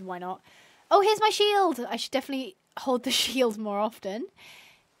 why not? Oh, here's my shield! I should definitely hold the shield more often.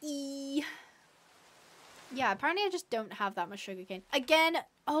 Yeah, apparently I just don't have that much sugarcane. Again,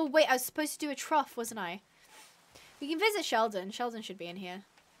 oh wait, I was supposed to do a trough, wasn't I? We can visit Sheldon. Sheldon should be in here.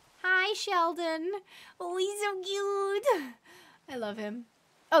 Hi, Sheldon. Oh, he's so cute. I love him.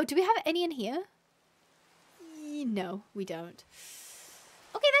 Oh, do we have any in here? No, we don't.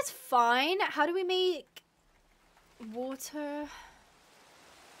 Okay, that's fine. How do we make water?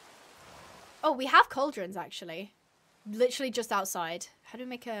 Oh, we have cauldrons, actually. Literally just outside. How do we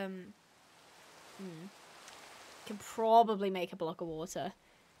make Can probably make a block of water.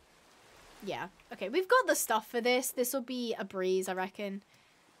 Yeah. Okay, we've got the stuff for this. This will be a breeze, I reckon.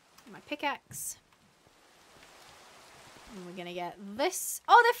 My pickaxe. And we're gonna get this.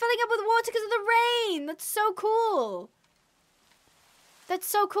 Oh, they're filling up with water because of the rain. That's so cool. That's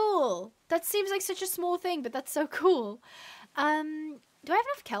so cool. That seems like such a small thing, but that's so cool. Do I have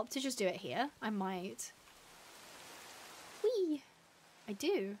enough kelp to just do it here? I might. Whee! I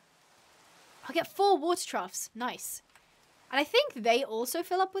do. I'll get 4 water troughs. Nice. And I think they also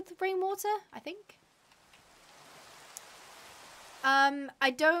fill up with rainwater. I think.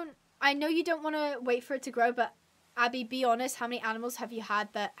 I know you don't want to wait for it to grow, but Abby, be honest. How many animals have you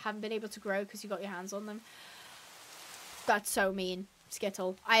had that haven't been able to grow because you got your hands on them? That's so mean,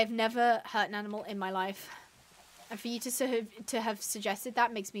 Skittle. I have never hurt an animal in my life. And for you to have suggested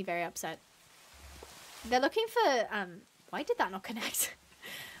that makes me very upset. They're looking for, why did that not connect?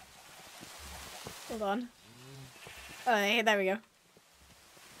 Hold on. Oh, yeah, there we go.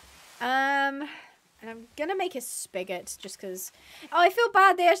 And I'm gonna make a spigot just because. Oh, I feel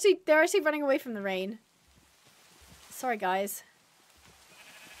bad. They're actually running away from the rain. Sorry, guys.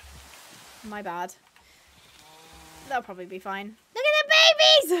 My bad. That'll probably be fine. Look at the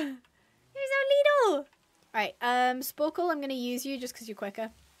babies! They're so little. Alright, Sporkle, I'm gonna use you just because you're quicker.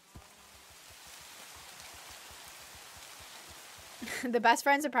 The best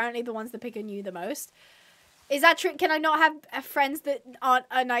friends are apparently the ones that pick on you the most. Is that true? Can I not have friends that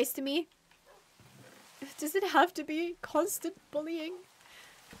are nice to me? Does it have to be constant bullying?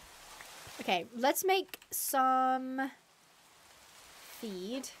 Okay, let's make some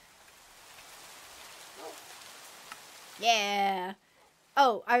feed. Yeah.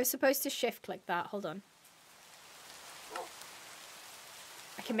 Oh, I was supposed to shift click that. Hold on.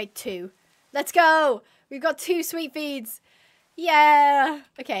 I can make 2. Let's go! We've got 2 sweet feeds. Yeah.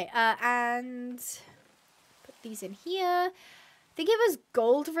 Okay, and put these in here. They give us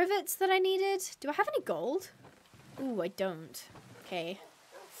gold rivets that I needed. Do I have any gold? Ooh, I don't. Okay.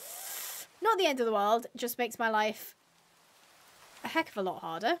 Not the end of the world. It just makes my life a heck of a lot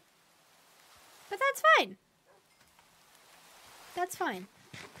harder. But that's fine. That's fine.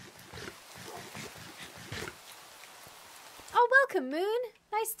 Oh, welcome, Moon.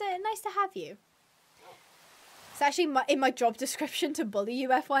 Nice to have you. It's actually in my job description to bully you,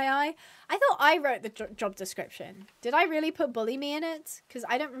 FYI. I thought I wrote the job description. Did I really put bully me in it? Because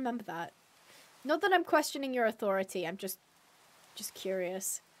I don't remember that. Not that I'm questioning your authority. I'm just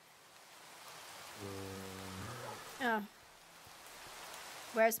curious. Oh.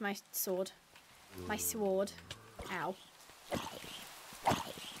 Where's my sword? My sword. Ow.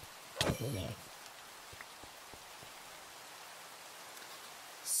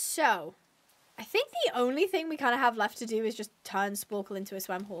 So, I think the only thing we kind of have left to do is just turn Sporkle into a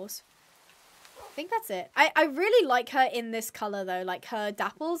swem horse. I think that's it. I really like her in this color though. Like her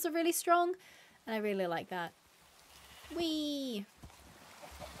dapples are really strong. And I really like that. Whee!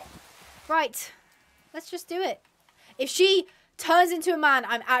 Right. Let's just do it. If she turns into a man,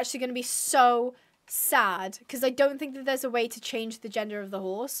 I'm actually going to be so sad. Because I don't think that there's a way to change the gender of the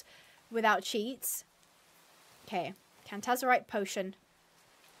horse without cheats. Okay. Cantazarite potion.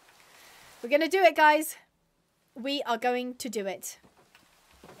 We're going to do it, guys. We are going to do it.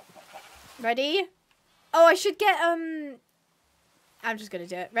 Ready? Oh, I should get, I'm just going to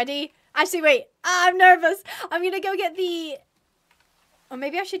do it. Ready? Actually, wait. I'm nervous. I'm going to go get the... Or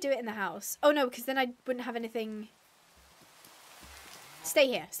maybe I should do it in the house. Oh, no, because then I wouldn't have anything... Stay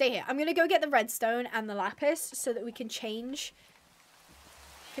here. Stay here. I'm going to go get the redstone and the lapis so that we can change...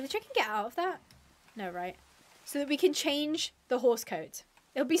 Can the chicken get out of that? No, right? So that we can change the horse coat.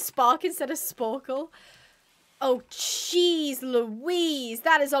 It'll be Spark instead of Sporkle. Oh, jeez Louise.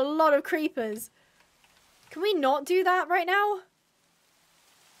 That is a lot of creepers. Can we not do that right now?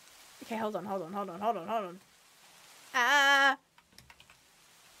 Okay, hold on. Ah.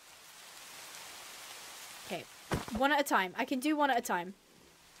 Okay, one at a time. I can do one at a time.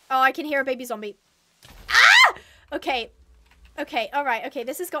 Oh, I can hear a baby zombie. Ah! Okay. Okay, alright. Okay,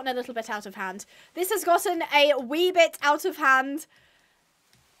 this has gotten a little bit out of hand. This has gotten a wee bit out of hand.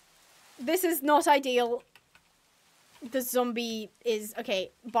 This is not ideal. The zombie is... Okay,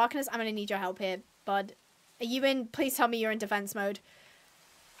 Barkness, I'm gonna need your help here, bud. Are you in... Please tell me you're in defense mode.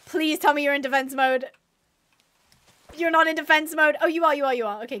 Please tell me you're in defense mode. You're not in defense mode. Oh, you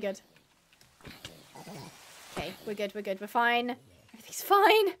are. Okay, good. Okay, we're good. We're fine. Everything's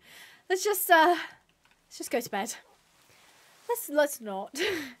fine. Let's just go to bed. Let's not.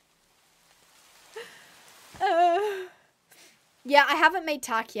 Yeah, I haven't made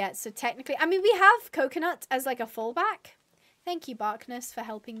tack yet, so technically... I mean, we have coconut as, like, a fallback. Thank you, Barkness, for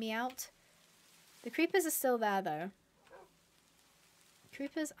helping me out. The creepers are still there, though.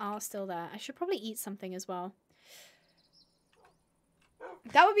 Creepers are still there. I should probably eat something as well.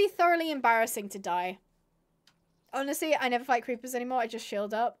 That would be thoroughly embarrassing to die. Honestly, I never fight creepers anymore. I just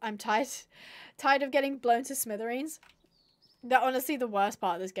shield up. I'm tired of getting blown to smithereens. They're honestly the worst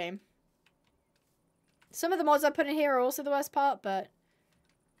part of this game. Some of the mods I put in here are also the worst part, but...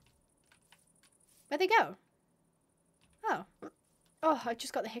 Where'd they go? Oh. Oh, I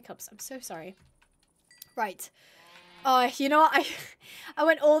just got the hiccups. I'm so sorry. Right. Oh, you know what? I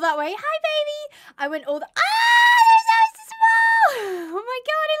went all that way. Hi, baby! I went all the... Ah! They're so small! Oh my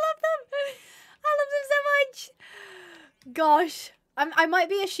god, I love them! I love them so much! Gosh. I might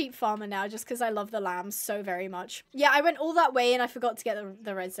be a sheep farmer now just because I love the lambs so very much. Yeah, I went all that way and I forgot to get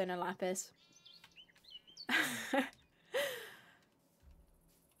the redstone and lapis.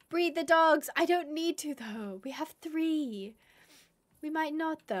 Breed the dogs. I don't need to though. We have 3. We might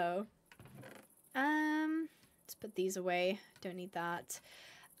not though. Let's put these away. Don't need that.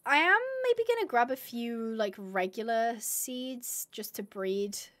 I am maybe gonna grab a few like regular seeds just to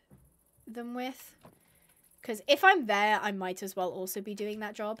breed them with. Because if I'm there, I might as well also be doing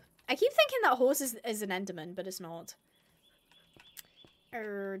that job. I keep thinking that horse is an Enderman, but it's not.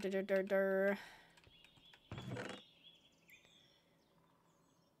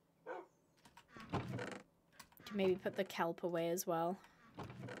 Maybe put the kelp away as well.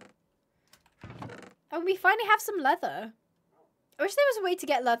 Oh, we finally have some leather. I wish there was a way to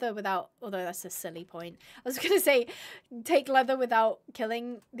get leather without... Although that's a silly point. I was going to say, take leather without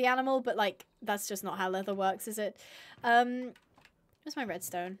killing the animal, but, like, that's just not how leather works, is it? Where's my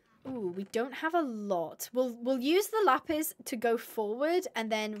redstone? Ooh, we don't have a lot. We'll use the lapis to go forward, and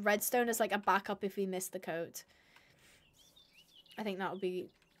then redstone as, like, a backup if we miss the coat. I think that'll be...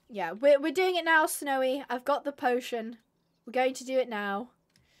 Yeah, we're doing it now, Snowy. I've got the potion. We're going to do it now.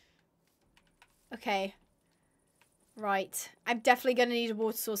 Okay. Right. I'm definitely going to need a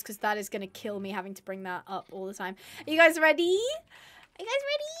water source because that is going to kill me having to bring that up all the time. Are you guys ready? Are you guys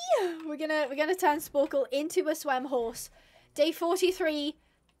ready? We're gonna turn Sporkle into a swem horse. Day 43.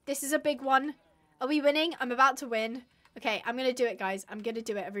 This is a big one. Are we winning? I'm about to win. Okay, I'm going to do it, guys. I'm going to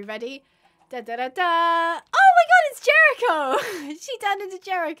do it. Are we ready? Da da da da. Oh my god, it's Jericho! She turned into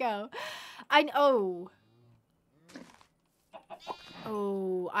Jericho. Oh.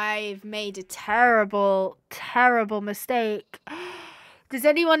 Oh, I've made a terrible, terrible mistake. Does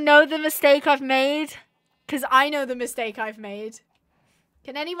anyone know the mistake I've made? Because I know the mistake I've made.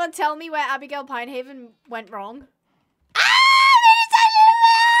 Can anyone tell me where Abigail Pinehaven went wrong? Oh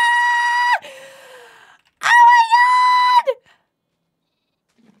my god!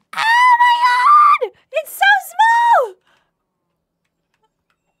 Oh my god! It's so small!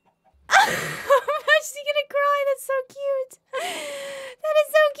 I'm actually gonna cry. That's so cute. That is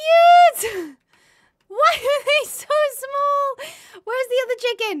so cute. Why are they so small? Where's the other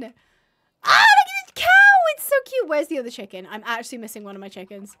chicken? Ah, look at the cow. It's so cute. Where's the other chicken? I'm actually missing one of my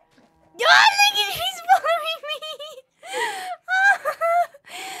chickens. Oh, look at he's following me.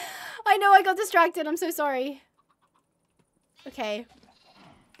 I know I got distracted. I'm so sorry. Okay.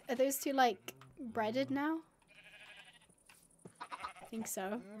 Are those two like breaded now? I think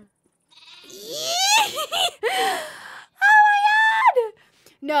so. Oh my god!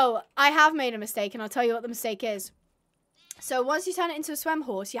 No, I have made a mistake, and I'll tell you what the mistake is. So once you turn it into a swem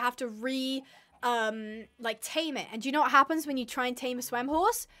horse, you have to like tame it. And do you know what happens when you try and tame a swem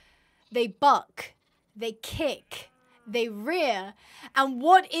horse? They buck, they kick, they rear. And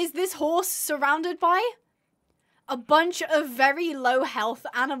what is this horse surrounded by? A bunch of very low health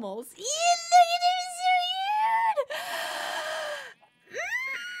animals. Yeah, look at him,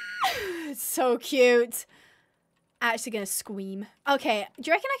 so cute. It's so cute. Actually gonna scream. Okay, do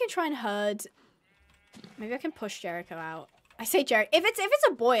you reckon I can try and herd? Maybe I can push Jericho out. I say Jericho. If it's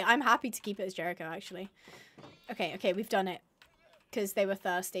a boy, I'm happy to keep it as Jericho, actually. Okay, we've done it. Because they were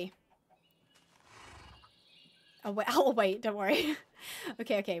thirsty. Oh, wait. I'll wait. Don't worry.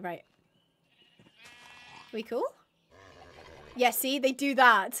 Okay, right. We cool? Yeah, see? They do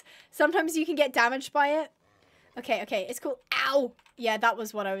that. Sometimes you can get damaged by it. Okay, it's cool. Ow! Yeah, that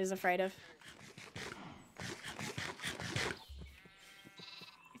was what I was afraid of.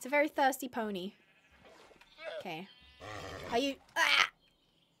 It's a very thirsty pony. Okay. Are you... Ah!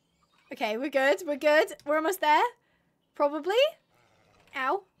 Okay, we're good. We're almost there. Probably.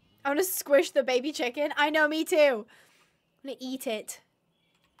 Ow. I want to squish the baby chicken. I know, me too. I'm going to eat it.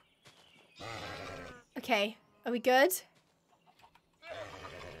 Okay. Are we good?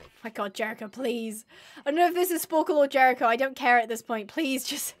 Oh my god, Jericho, please. I don't know if this is Sporkle or Jericho. I don't care at this point. Please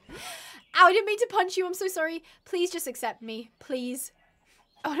just... Ow, I didn't mean to punch you. I'm so sorry. Please just accept me. Please.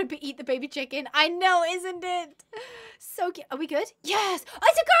 I want to eat the baby chicken. I know, isn't it? So cute. Are we good? Yes! Oh,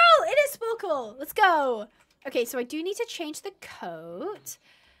 it's a girl! It is Sporkle! Let's go! Okay, so I do need to change the coat.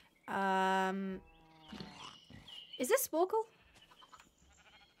 Is this Sporkle?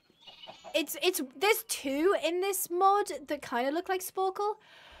 There's two in this mod that kind of look like Sporkle.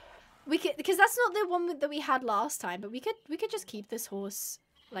 We could, because that's not the one that we had last time, but we could just keep this horse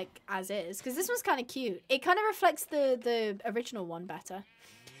like as is, because this one's kind of cute. It kind of reflects the original one better.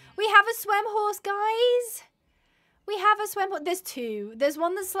 We have a swem horse, guys. We have a swem horse. There's two. There's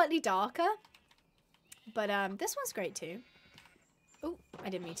one that's slightly darker, but this one's great too. Oh, I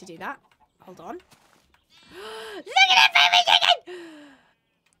didn't mean to do that. Hold on. Look at it, baby chicken!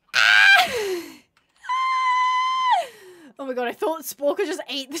 Ah! Oh my god, I thought Sporkle just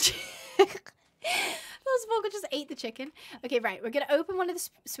ate the chicken. Sporkle just ate the chicken. Okay, right. We're going to open one of the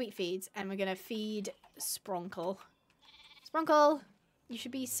sweet feeds and we're going to feed Spronkle. Spronkle, you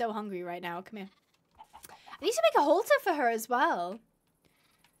should be so hungry right now. Come here. I need to make a halter for her as well.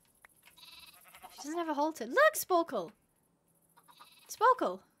 She doesn't have a halter. Look, Sporkle.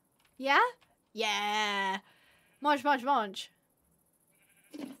 Sporkle. Yeah? Yeah. Munch, munch, munch.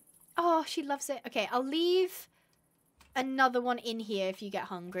 Oh, she loves it. Okay, I'll leave another one in here if you get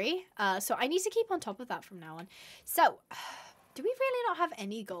hungry. So I need to keep on top of that from now on. So, do we really not have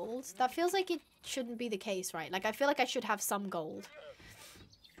any gold? That feels like it shouldn't be the case, right? Like, I feel like I should have some gold.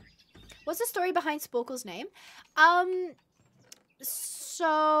 What's the story behind Sporkle's name?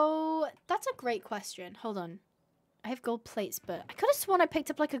 So, that's a great question. Hold on. I have gold plates, but I could have sworn I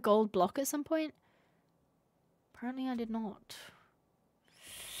picked up, like, a gold block at some point. Apparently, I did not.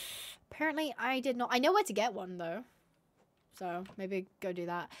 Apparently, I did not. I know where to get one, though. So, maybe go do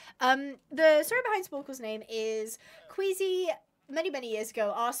that. The story behind Sporkle's name is Queasy, many, many years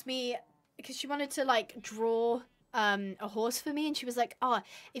ago, asked me, because she wanted to, like, draw a horse for me. And she was like, oh,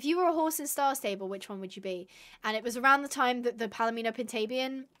 if you were a horse in Star Stable, which one would you be? And it was around the time that the Palomino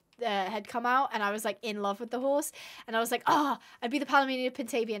Pintabian had come out. And I was, like, in love with the horse. And I was like, oh, I'd be the Palomino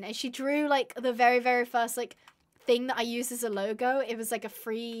Pintabian. And she drew, like, the very, very first, like, thing that I used as a logo. It was, like, a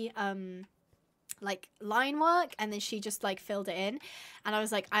free... like line work, and then she just like filled it in, and I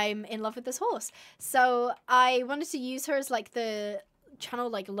was like, I'm in love with this horse. So I wanted to use her as like the channel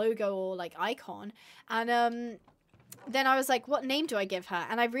like logo or like icon, and then I was like, what name do I give her?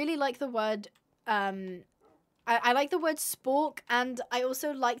 And I really like the word, I like the word spork, and I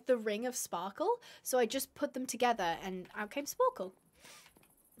also like the ring of sparkle. So I just put them together and out came Sporkle.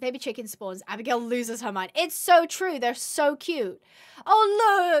 Baby chicken spawns. Abigail loses her mind. It's so true. They're so cute.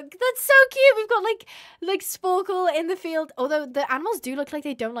 Oh, look. That's so cute. We've got like Sporkle in the field. Although the animals do look like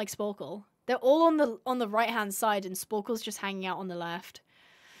they don't like Sporkle. They're all on the right-hand side and Sporkle's just hanging out on the left.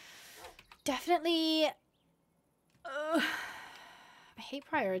 Definitely... I hate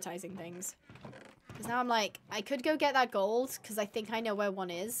prioritizing things. Because now I'm like, I could go get that gold because I think I know where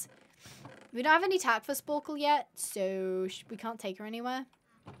one is. We don't have any tack for Sporkle yet, so we can't take her anywhere.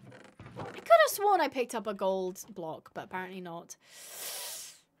 I could have sworn I picked up a gold block, but apparently not.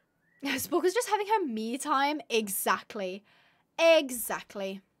 Sporkle's just having her me time. Exactly.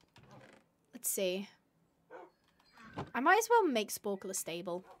 Exactly. Let's see. I might as well make Sporkle a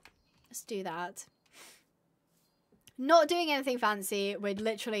stable. Let's do that. Not doing anything fancy. We're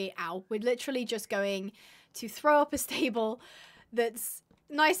literally, we're literally just going to throw up a stable that's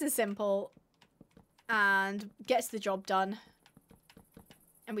nice and simple and gets the job done.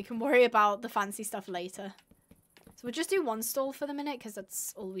 And we can worry about the fancy stuff later. So we'll just do one stall for the minute because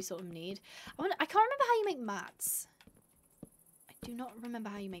that's all we sort of need. I can't remember how you make mats. I do not remember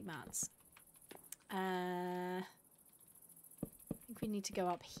how you make mats. I think we need to go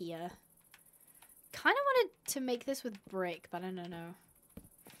up here. Kind of wanted to make this with brick, but I don't know.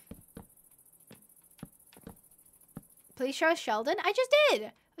 Please show us Sheldon. I just did.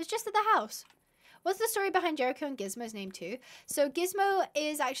 I was just at the house. What's the story behind Jericho and Gizmo's name too? So Gizmo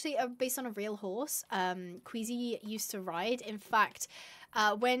is actually based on a real horse. Queasy used to ride. In fact,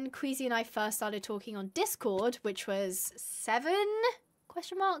 when Queasy and I first started talking on Discord, which was 7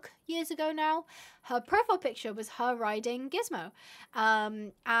 years ago now, her profile picture was her riding Gizmo.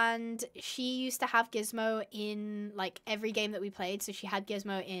 And she used to have Gizmo in like every game that we played. So she had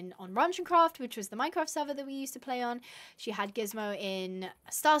Gizmo on Ranch and Craft, which was the Minecraft server that we used to play on. She had Gizmo in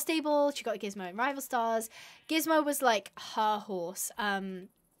Star Stable. She got Gizmo in Rival Stars. Gizmo was like her horse.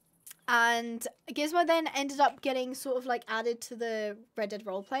 And Gizmo then ended up getting sort of like added to the Red Dead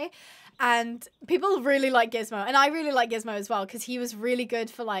roleplay. And people really like Gizmo. And I really like Gizmo as well because he was really good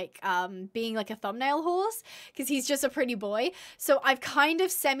for like being like a thumbnail horse because he's just a pretty boy. So I've kind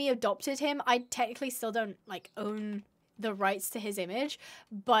of semi-adopted him. I technically still don't like own the rights to his image.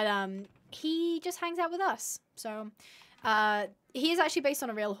 But he just hangs out with us. So he is actually based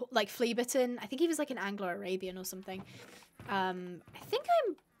on a real like flea-bitten. I think he was like an Anglo-Arabian or something.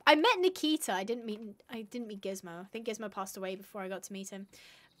 I met Nikita. I didn't meet Gizmo. I think Gizmo passed away before I got to meet him.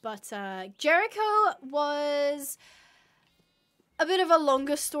 But Jericho was a bit of a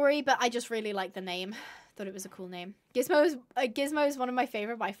longer story, but I just really liked the name. Thought it was a cool name. Gizmo is one of my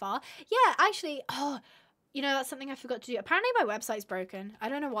favorite by far. Yeah, actually, you know, that's something I forgot to do. Apparently my website's broken. I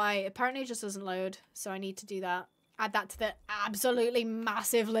don't know why. Apparently it just doesn't load, so I need to do that. Add that to the absolutely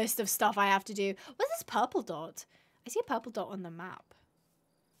massive list of stuff I have to do. What's this purple dot? I see a purple dot on the map.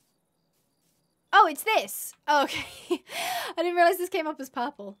 Oh, it's this. Oh, okay. I didn't realize this came up as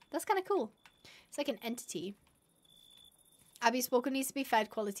purple. That's kind of cool. It's like an entity. Abby Sporkle needs to be fed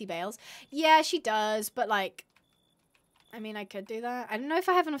quality bales. Yeah, she does, but like, I mean, I could do that. I don't know if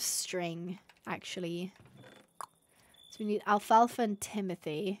I have enough string, actually. So we need alfalfa and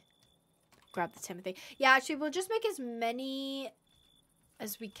Timothy. Grab the Timothy. Yeah, actually, we'll just make as many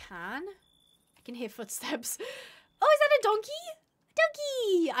as we can. I can hear footsteps. Oh, is that a donkey?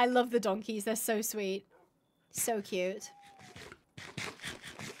 Donkey! I love the donkeys. They're so sweet. So cute.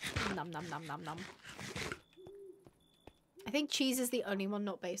 Nom nom nom nom nom. I think cheese is the only one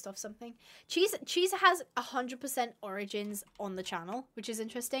not based off something. Cheese has 100% origins on the channel, which is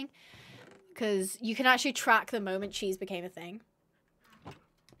interesting. Because you can actually track the moment cheese became a thing.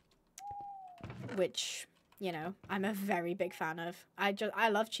 Which, you know, I'm a very big fan of. I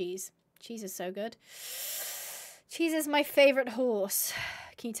love cheese. Cheese is so good. Cheese is my favorite horse.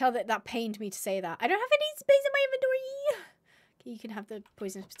 Can you tell that pained me to say that? I don't have any space in my inventory. Okay, you can have the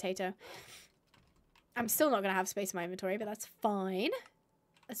poisonous potato. I'm still not going to have space in my inventory, but that's fine.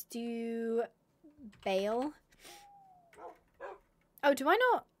 Let's do bale. Oh, do I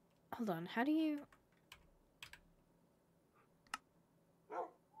not? Hold on. How do you...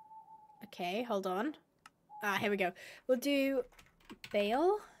 Okay, hold on. Ah, here we go. We'll do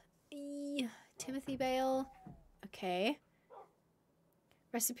bale. Timothy bale. Okay.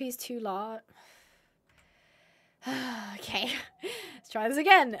 Recipe's too large. Okay. Let's try this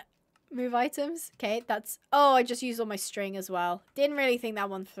again. Move items. Okay, that's... Oh, I just used all my string as well. Didn't really think that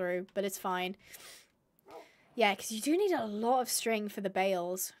one through, but it's fine. Yeah, because you do need a lot of string for the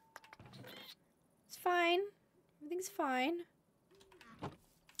bales. It's fine. Everything's fine.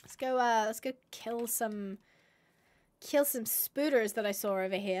 Let's go kill some spooters that I saw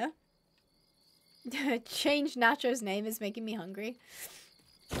over here. Change Nacho's name is making me hungry.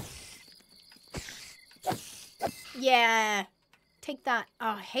 Yeah. Take that.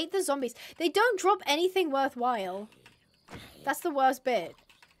 Oh, I hate the zombies. They don't drop anything worthwhile. That's the worst bit.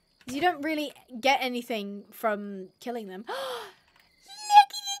 You don't really get anything from killing them. Look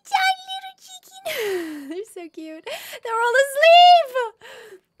at the tiny little chicken. They're so cute. They're all asleep.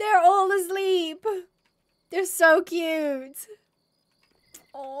 They're all asleep. They're so cute.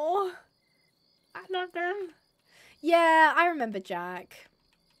 Oh, I love them. Yeah, I remember Jack.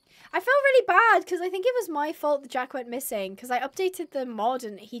 I felt really bad because I think it was my fault that Jack went missing because I updated the mod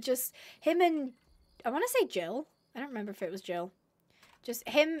and him and I want to say Jill. I don't remember if it was Jill. Just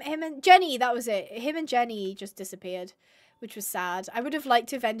him and Jenny, that was it. Him and Jenny just disappeared, which was sad. I would have liked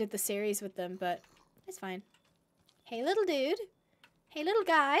to have ended the series with them, but it's fine. Hey, little dude. Hey, little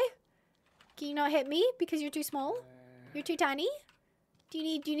guy. Can you not hit me because you're too small? You're too tiny? Do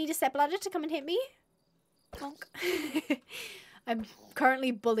you need a stepladder to come and hit me? Bonk. I'm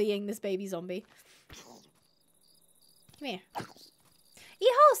currently bullying this baby zombie. Come here.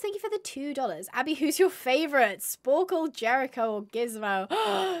 E-Holes, thank you for the $2. Abby, who's your favorite? Sporkle, Jericho, or Gizmo?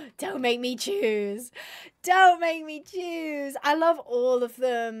 Don't make me choose. Don't make me choose. I love all of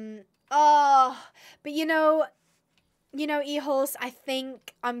them. Oh, but you know, E-Holes, I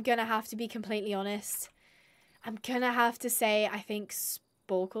think I'm gonna have to be completely honest. I'm gonna have to say I think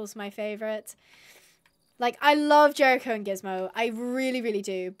Sporkle's my favorite. Like, I love Jericho and Gizmo. I really, really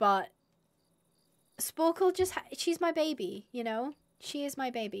do. But Sporkle she's my baby, you know? She is my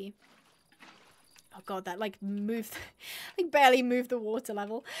baby. Oh, God, that, like, moved... like, barely moved the water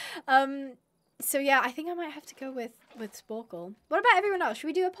level. So, yeah, I think I might have to go with Sporkle. What about everyone else? Should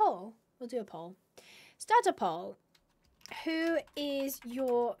we do a poll? We'll do a poll. Start a poll. Who is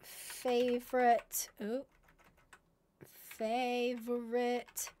your favorite... Oh.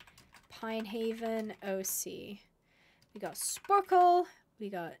 Favorite... Pinehaven OC. We got Sporkle. We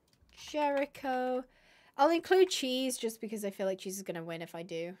got Jericho. I'll include Cheese just because I feel like Cheese is going to win if I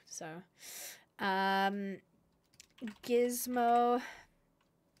do. So, Gizmo.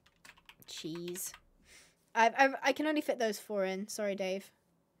 Cheese. I can only fit those 4 in. Sorry, Dave.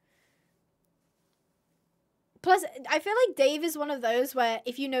 Plus, I feel like Dave is one of those where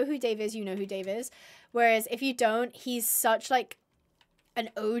if you know who Dave is, you know who Dave is. Whereas if you don't, he's such like an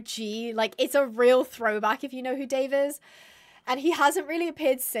OG, like it's a real throwback if you know who Dave is, and he hasn't really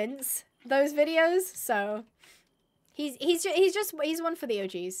appeared since those videos, so he's one for the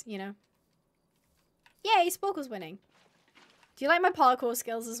OGs, you know. Yay, Sporkle's winning. Do you like my parkour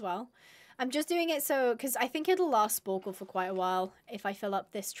skills as well? I'm just doing it so because I think it'll last Sporkle for quite a while if I fill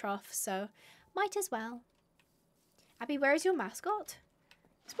up this trough, so might as well. Abby, where is your mascot?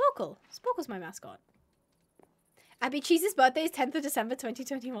 Sporkle. Sporkle's my mascot. Abby Cheese's birthday is 10th of December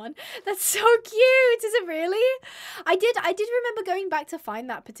 2021. That's so cute. Is it really? I did remember going back to find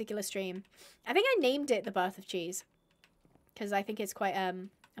that particular stream. I think I named it The Birth of Cheese because I think it's quite a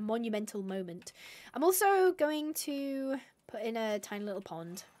monumental moment. I'm also going to put in a tiny little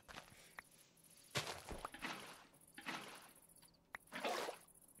pond.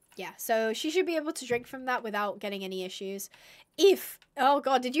 Yeah, so she should be able to drink from that without getting any issues. Oh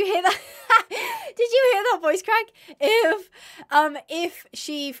God, did you hear that? Did you hear that voice crack? If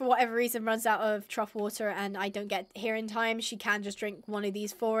she, for whatever reason, runs out of trough water and I don't get here in time, she can just drink one of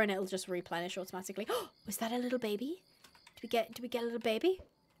these 4 and it'll just replenish automatically. Was that a little baby? Did we get a little baby?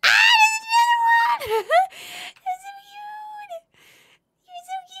 Ah, there's another one! That's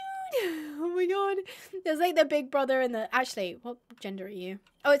so cute! You're so cute! Oh my God. There's like the big brother and the... Actually, what gender are you?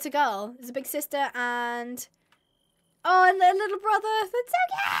 Oh, it's a girl. It's a big sister and... Oh, and the little brother. That's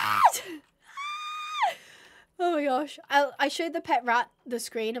so cute! Oh my gosh. I showed the pet rat the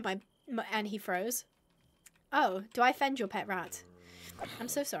screen of and he froze. Oh, do I offend your pet rat? I'm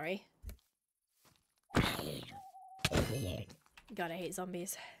so sorry. God, I hate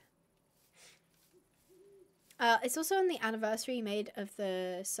zombies. It's also on the anniversary made of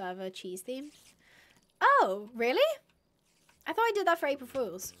the server cheese theme. Oh, really? I thought I did that for April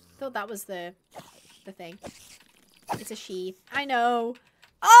Fools. I thought that was the thing. It's a she. I know.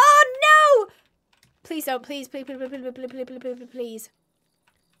 Oh, no! Please don't. Please, please, please, please, please, please, please.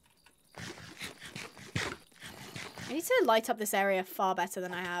 I need to light up this area far better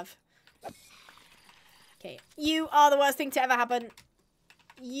than I have. Okay. You are the worst thing to ever happen.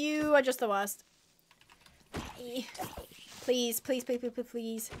 You are just the worst. Please, please, please, please,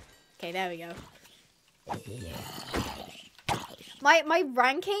 please. Okay, there we go. My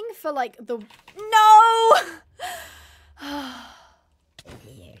ranking for like the no. I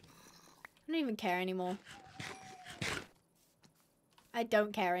don't even care anymore. I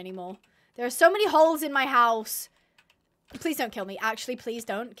don't care anymore. There are so many holes in my house. Please don't kill me. Actually, please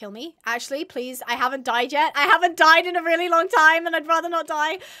don't kill me. Actually, please. I haven't died yet. I haven't died in a really long time, and I'd rather not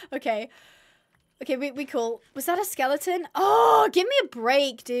die. Okay. Okay, we cool. Was that a skeleton? Oh, give me a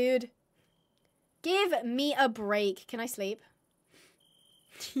break, dude. Give me a break. Can I sleep?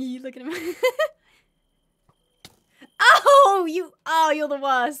 Look at him. Oh, you're the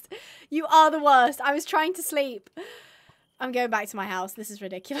worst. You are the worst. I was trying to sleep. I'm going back to my house. This is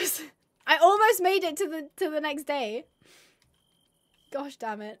ridiculous. I almost made it to the next day. Gosh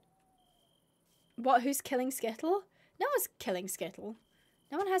damn it. What, who's killing Skittle? No one's killing Skittle.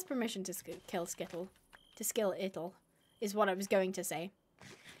 No one has permission to kill Skittle. To skill Ittle, is what I was going to say.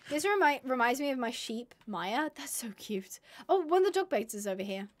 This reminds me of my sheep, Maya. That's so cute. Oh, one of the dog baits is over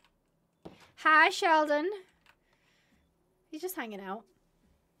here. Hi, Sheldon. He's just hanging out.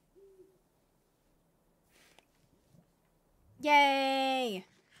 Yay!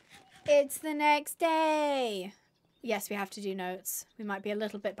 It's the next day. Yes, we have to do notes. We might be a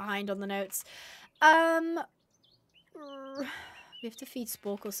little bit behind on the notes. We have to feed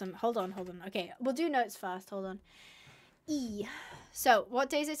Sporkle some... Hold on. Okay, we'll do notes first. Hold on. So, what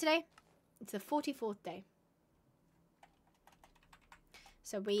day is it today? It's the 44th day.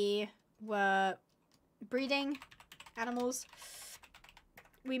 So, we were breeding animals.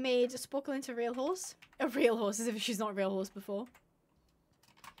 We made Sporkle into a real horse. A real horse, as if she's not a real horse before.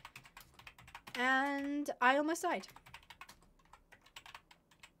 And I almost died.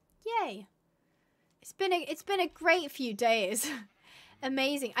 Yay. It's been a great few days.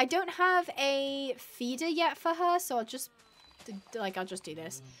 Amazing. I don't have a feeder yet for her, so I'll just do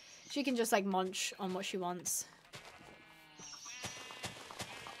this. She can just like munch on what she wants.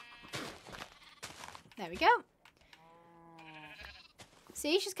 There we go.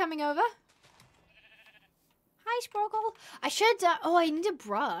 See, she's coming over. Hi, Sporkle. I should, oh, I need a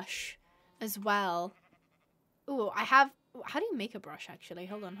brush as well. Ooh, I have, how do you make a brush actually?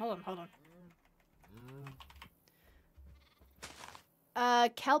 Hold on.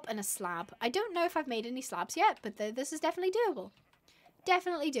 Kelp and a slab. I don't know if I've made any slabs yet, but this is definitely doable.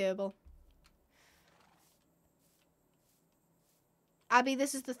 Definitely doable. Abby,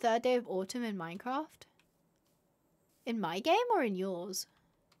 this is the 3rd day of autumn in Minecraft. In my game or in yours?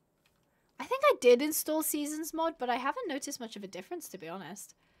 I think I did install Seasons mod, but I haven't noticed much of a difference, to be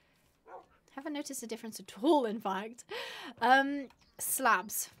honest. Haven't noticed a difference at all, in fact.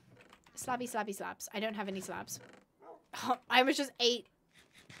 Slabs. Slabby slabs. I don't have any slabs. Oh, I was just 8.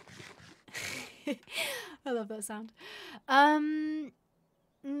 I love that sound.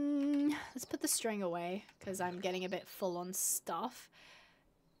 Let's put the string away, because I'm getting a bit full on stuff.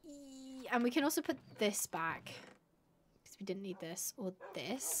 And we can also put this back, because we didn't need this, or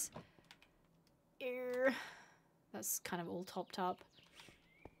this. That's kind of all topped up.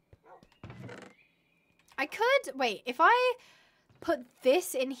 I could, wait, if I put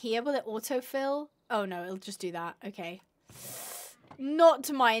this in here, will it autofill? Oh no, it'll just do that. Okay. Not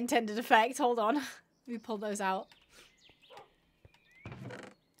to my intended effect. Hold on. Let me pull those out.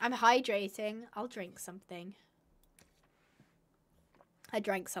 I'm hydrating. I'll drink something. I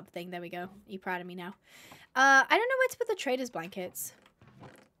drank something. There we go. Are you proud of me now? I don't know where to put the trader's blankets.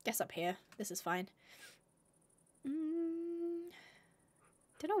 Guess up here. This is fine.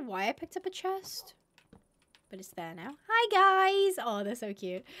 Don't know why I picked up a chest, but it's there now. Hi guys! Oh, they're so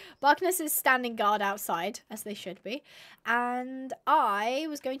cute. Barkness is standing guard outside, as they should be. And I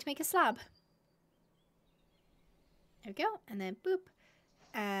was going to make a slab. There we go. And then boop.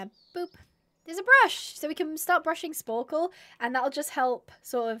 Boop. There's a brush! So we can start brushing Sporkle, and that'll just help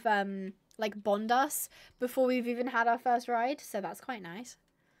sort of, like, bond us before we've even had our first ride. So that's quite nice.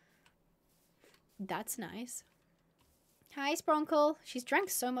 That's nice. Hi, Spronkle. She's drank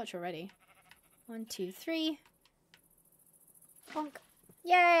so much already. 1, 2, 3. Bonk.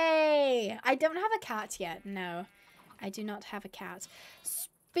 Yay! I don't have a cat yet. No, I do not have a cat.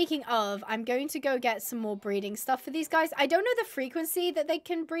 Speaking of, I'm going to go get some more breeding stuff for these guys. I don't know the frequency that they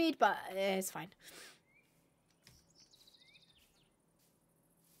can breed, but it's fine.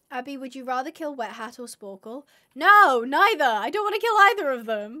 Abby, would you rather kill Wet Hat or Sporkle? No, neither. I don't want to kill either of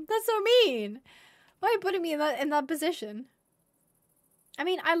them. That's so mean. Why are you putting me in that position? I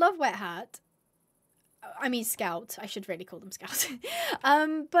mean, I love Wet Hat. I mean, Scout. I should really call them Scout.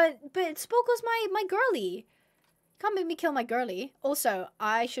 but Sporkle's my girly. Can't make me kill my girly. Also,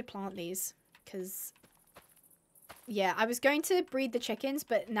 I should plant these, because, yeah, I was going to breed the chickens,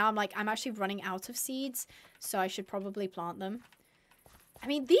 but now I'm like, I'm actually running out of seeds, so I should probably plant them. I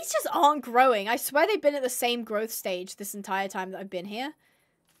mean, these just aren't growing. I swear they've been at the same growth stage this entire time that I've been here.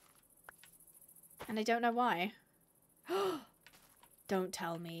 And I don't know why. Don't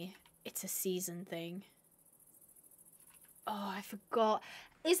tell me it's a season thing. Oh, I forgot.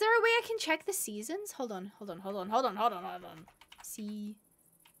 Is there a way I can check the seasons? Hold on. Season.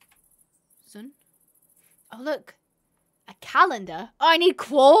 Oh, look. A calendar? Oh, I need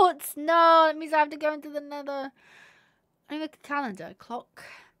quartz. No, that means I have to go into the nether. I need a calendar. Clock.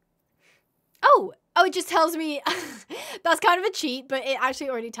 Oh, it just tells me. That's kind of a cheat, but it actually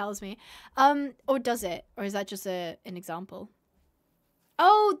already tells me. Or does it? Or is that just an example?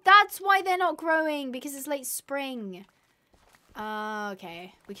 Oh, that's why they're not growing, because it's late spring.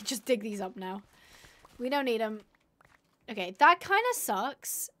 Okay. We can just dig these up now. We don't need them. Okay, that kind of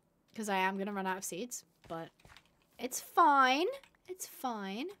sucks, because I am going to run out of seeds, but it's fine. It's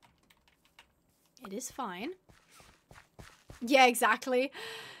fine. It is fine. Yeah, exactly.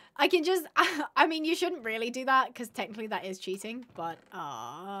 I can just, I mean, you shouldn't really do that, because technically that is cheating, but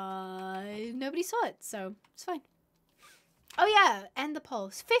nobody saw it, so it's fine. Oh yeah, end the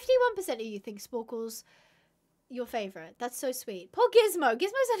polls. 51% of you think Sporkle's your favorite. That's so sweet. Poor Gizmo.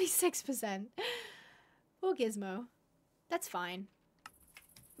 Gizmo's only 6%. Poor Gizmo. That's fine.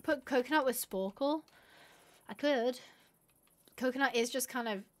 Put Coconut with Sporkle. I could. Coconut is just kind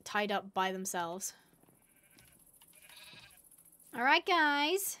of tied up by themselves. Alright,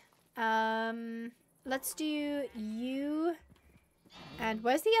 guys. Let's do you. And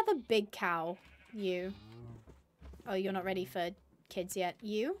where's the other big cow? You. Oh, you're not ready for kids yet.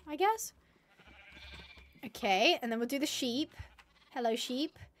 You, I guess? Okay, and then we'll do the sheep. Hello,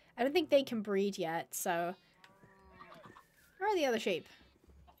 sheep. I don't think they can breed yet, so... Where are the other sheep?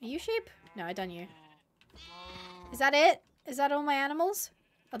 Are you sheep? No, I done you. Is that it? Is that all my animals?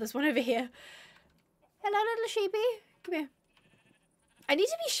 Oh, there's one over here. Hello, little sheepy. Come here. I need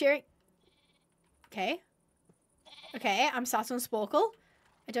to be sharing... Okay. Okay, I'm sat on Sporkle.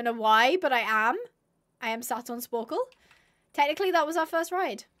 I don't know why, but I am. I am sat on Sporkle. Technically, that was our first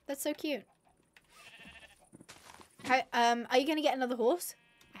ride. That's so cute. Okay, are you going to get another horse?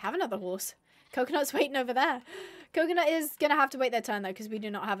 I have another horse. Coconut's waiting over there. Coconut is going to have to wait their turn, though, because we do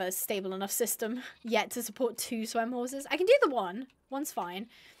not have a stable enough system yet to support 2 swem horses. I can do the one. One's fine.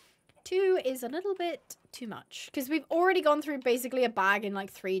 2 is a little bit too much, because we've already gone through basically a bag in, like,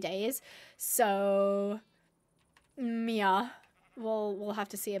 3 days. So, yeah. We'll have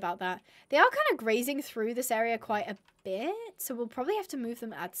to see about that. They are kind of grazing through this area quite a bit, so we'll probably have to move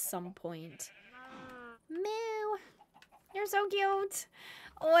them at some point. Moo! You're so cute!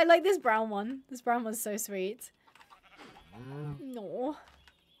 Oh, I like this brown one. This brown one's so sweet. No.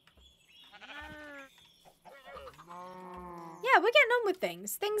 Yeah, we're getting on with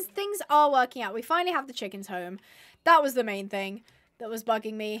things. Things are working out. We finally have the chickens home. That was the main thing that was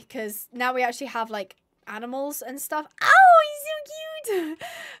bugging me, because now we actually have, like, animals and stuff. Oh, he's so cute!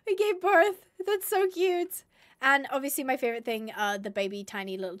 We gave birth. That's so cute. And obviously my favorite thing are the baby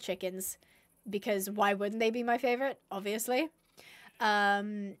tiny little chickens, because why wouldn't they be my favorite? Obviously.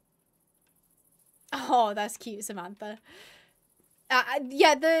 Oh, that's cute, Samantha.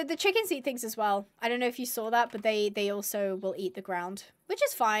 Yeah, the chickens eat things as well. I don't know if you saw that, but they also will eat the ground, which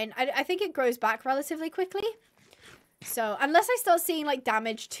is fine. I think it grows back relatively quickly. So unless I start seeing, like,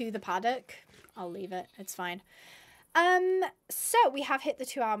 damage to the paddock, I'll leave it. It's fine. So we have hit the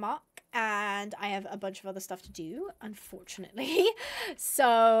 2-hour mark, and I have a bunch of other stuff to do, unfortunately.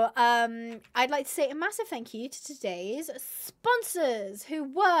 So, I'd like to say a massive thank you to today's sponsors, who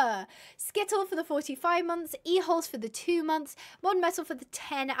were Skittle for the 45 months, eHoles for the 2 months, Modern Metal for the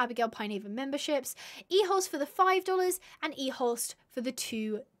 10 Abigail Pinehaven memberships, eHoles for the $5, and eHost for the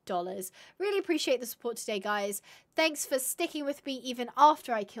 $2. Really appreciate the support today, guys. Thanks for sticking with me even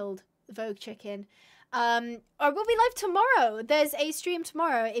after I killed the Vogue chicken. Or we'll be live tomorrow. There's a stream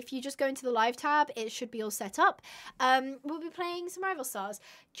tomorrow. If you just go into the live tab, it should be all set up. We'll be playing some Rival Stars.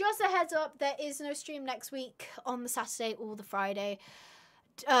 Just a heads up, there is no stream next week on the Saturday or the Friday.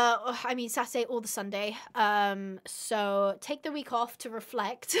 I mean Saturday or the Sunday. So take the week off to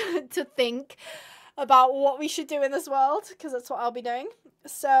reflect, to think about what we should do in this world, because that's what I'll be doing.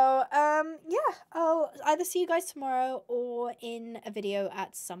 So, yeah, I'll either see you guys tomorrow or in a video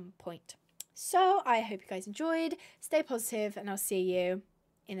at some point. So, I hope you guys enjoyed. Stay positive, and I'll see you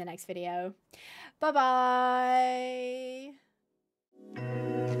in the next video. Bye-bye!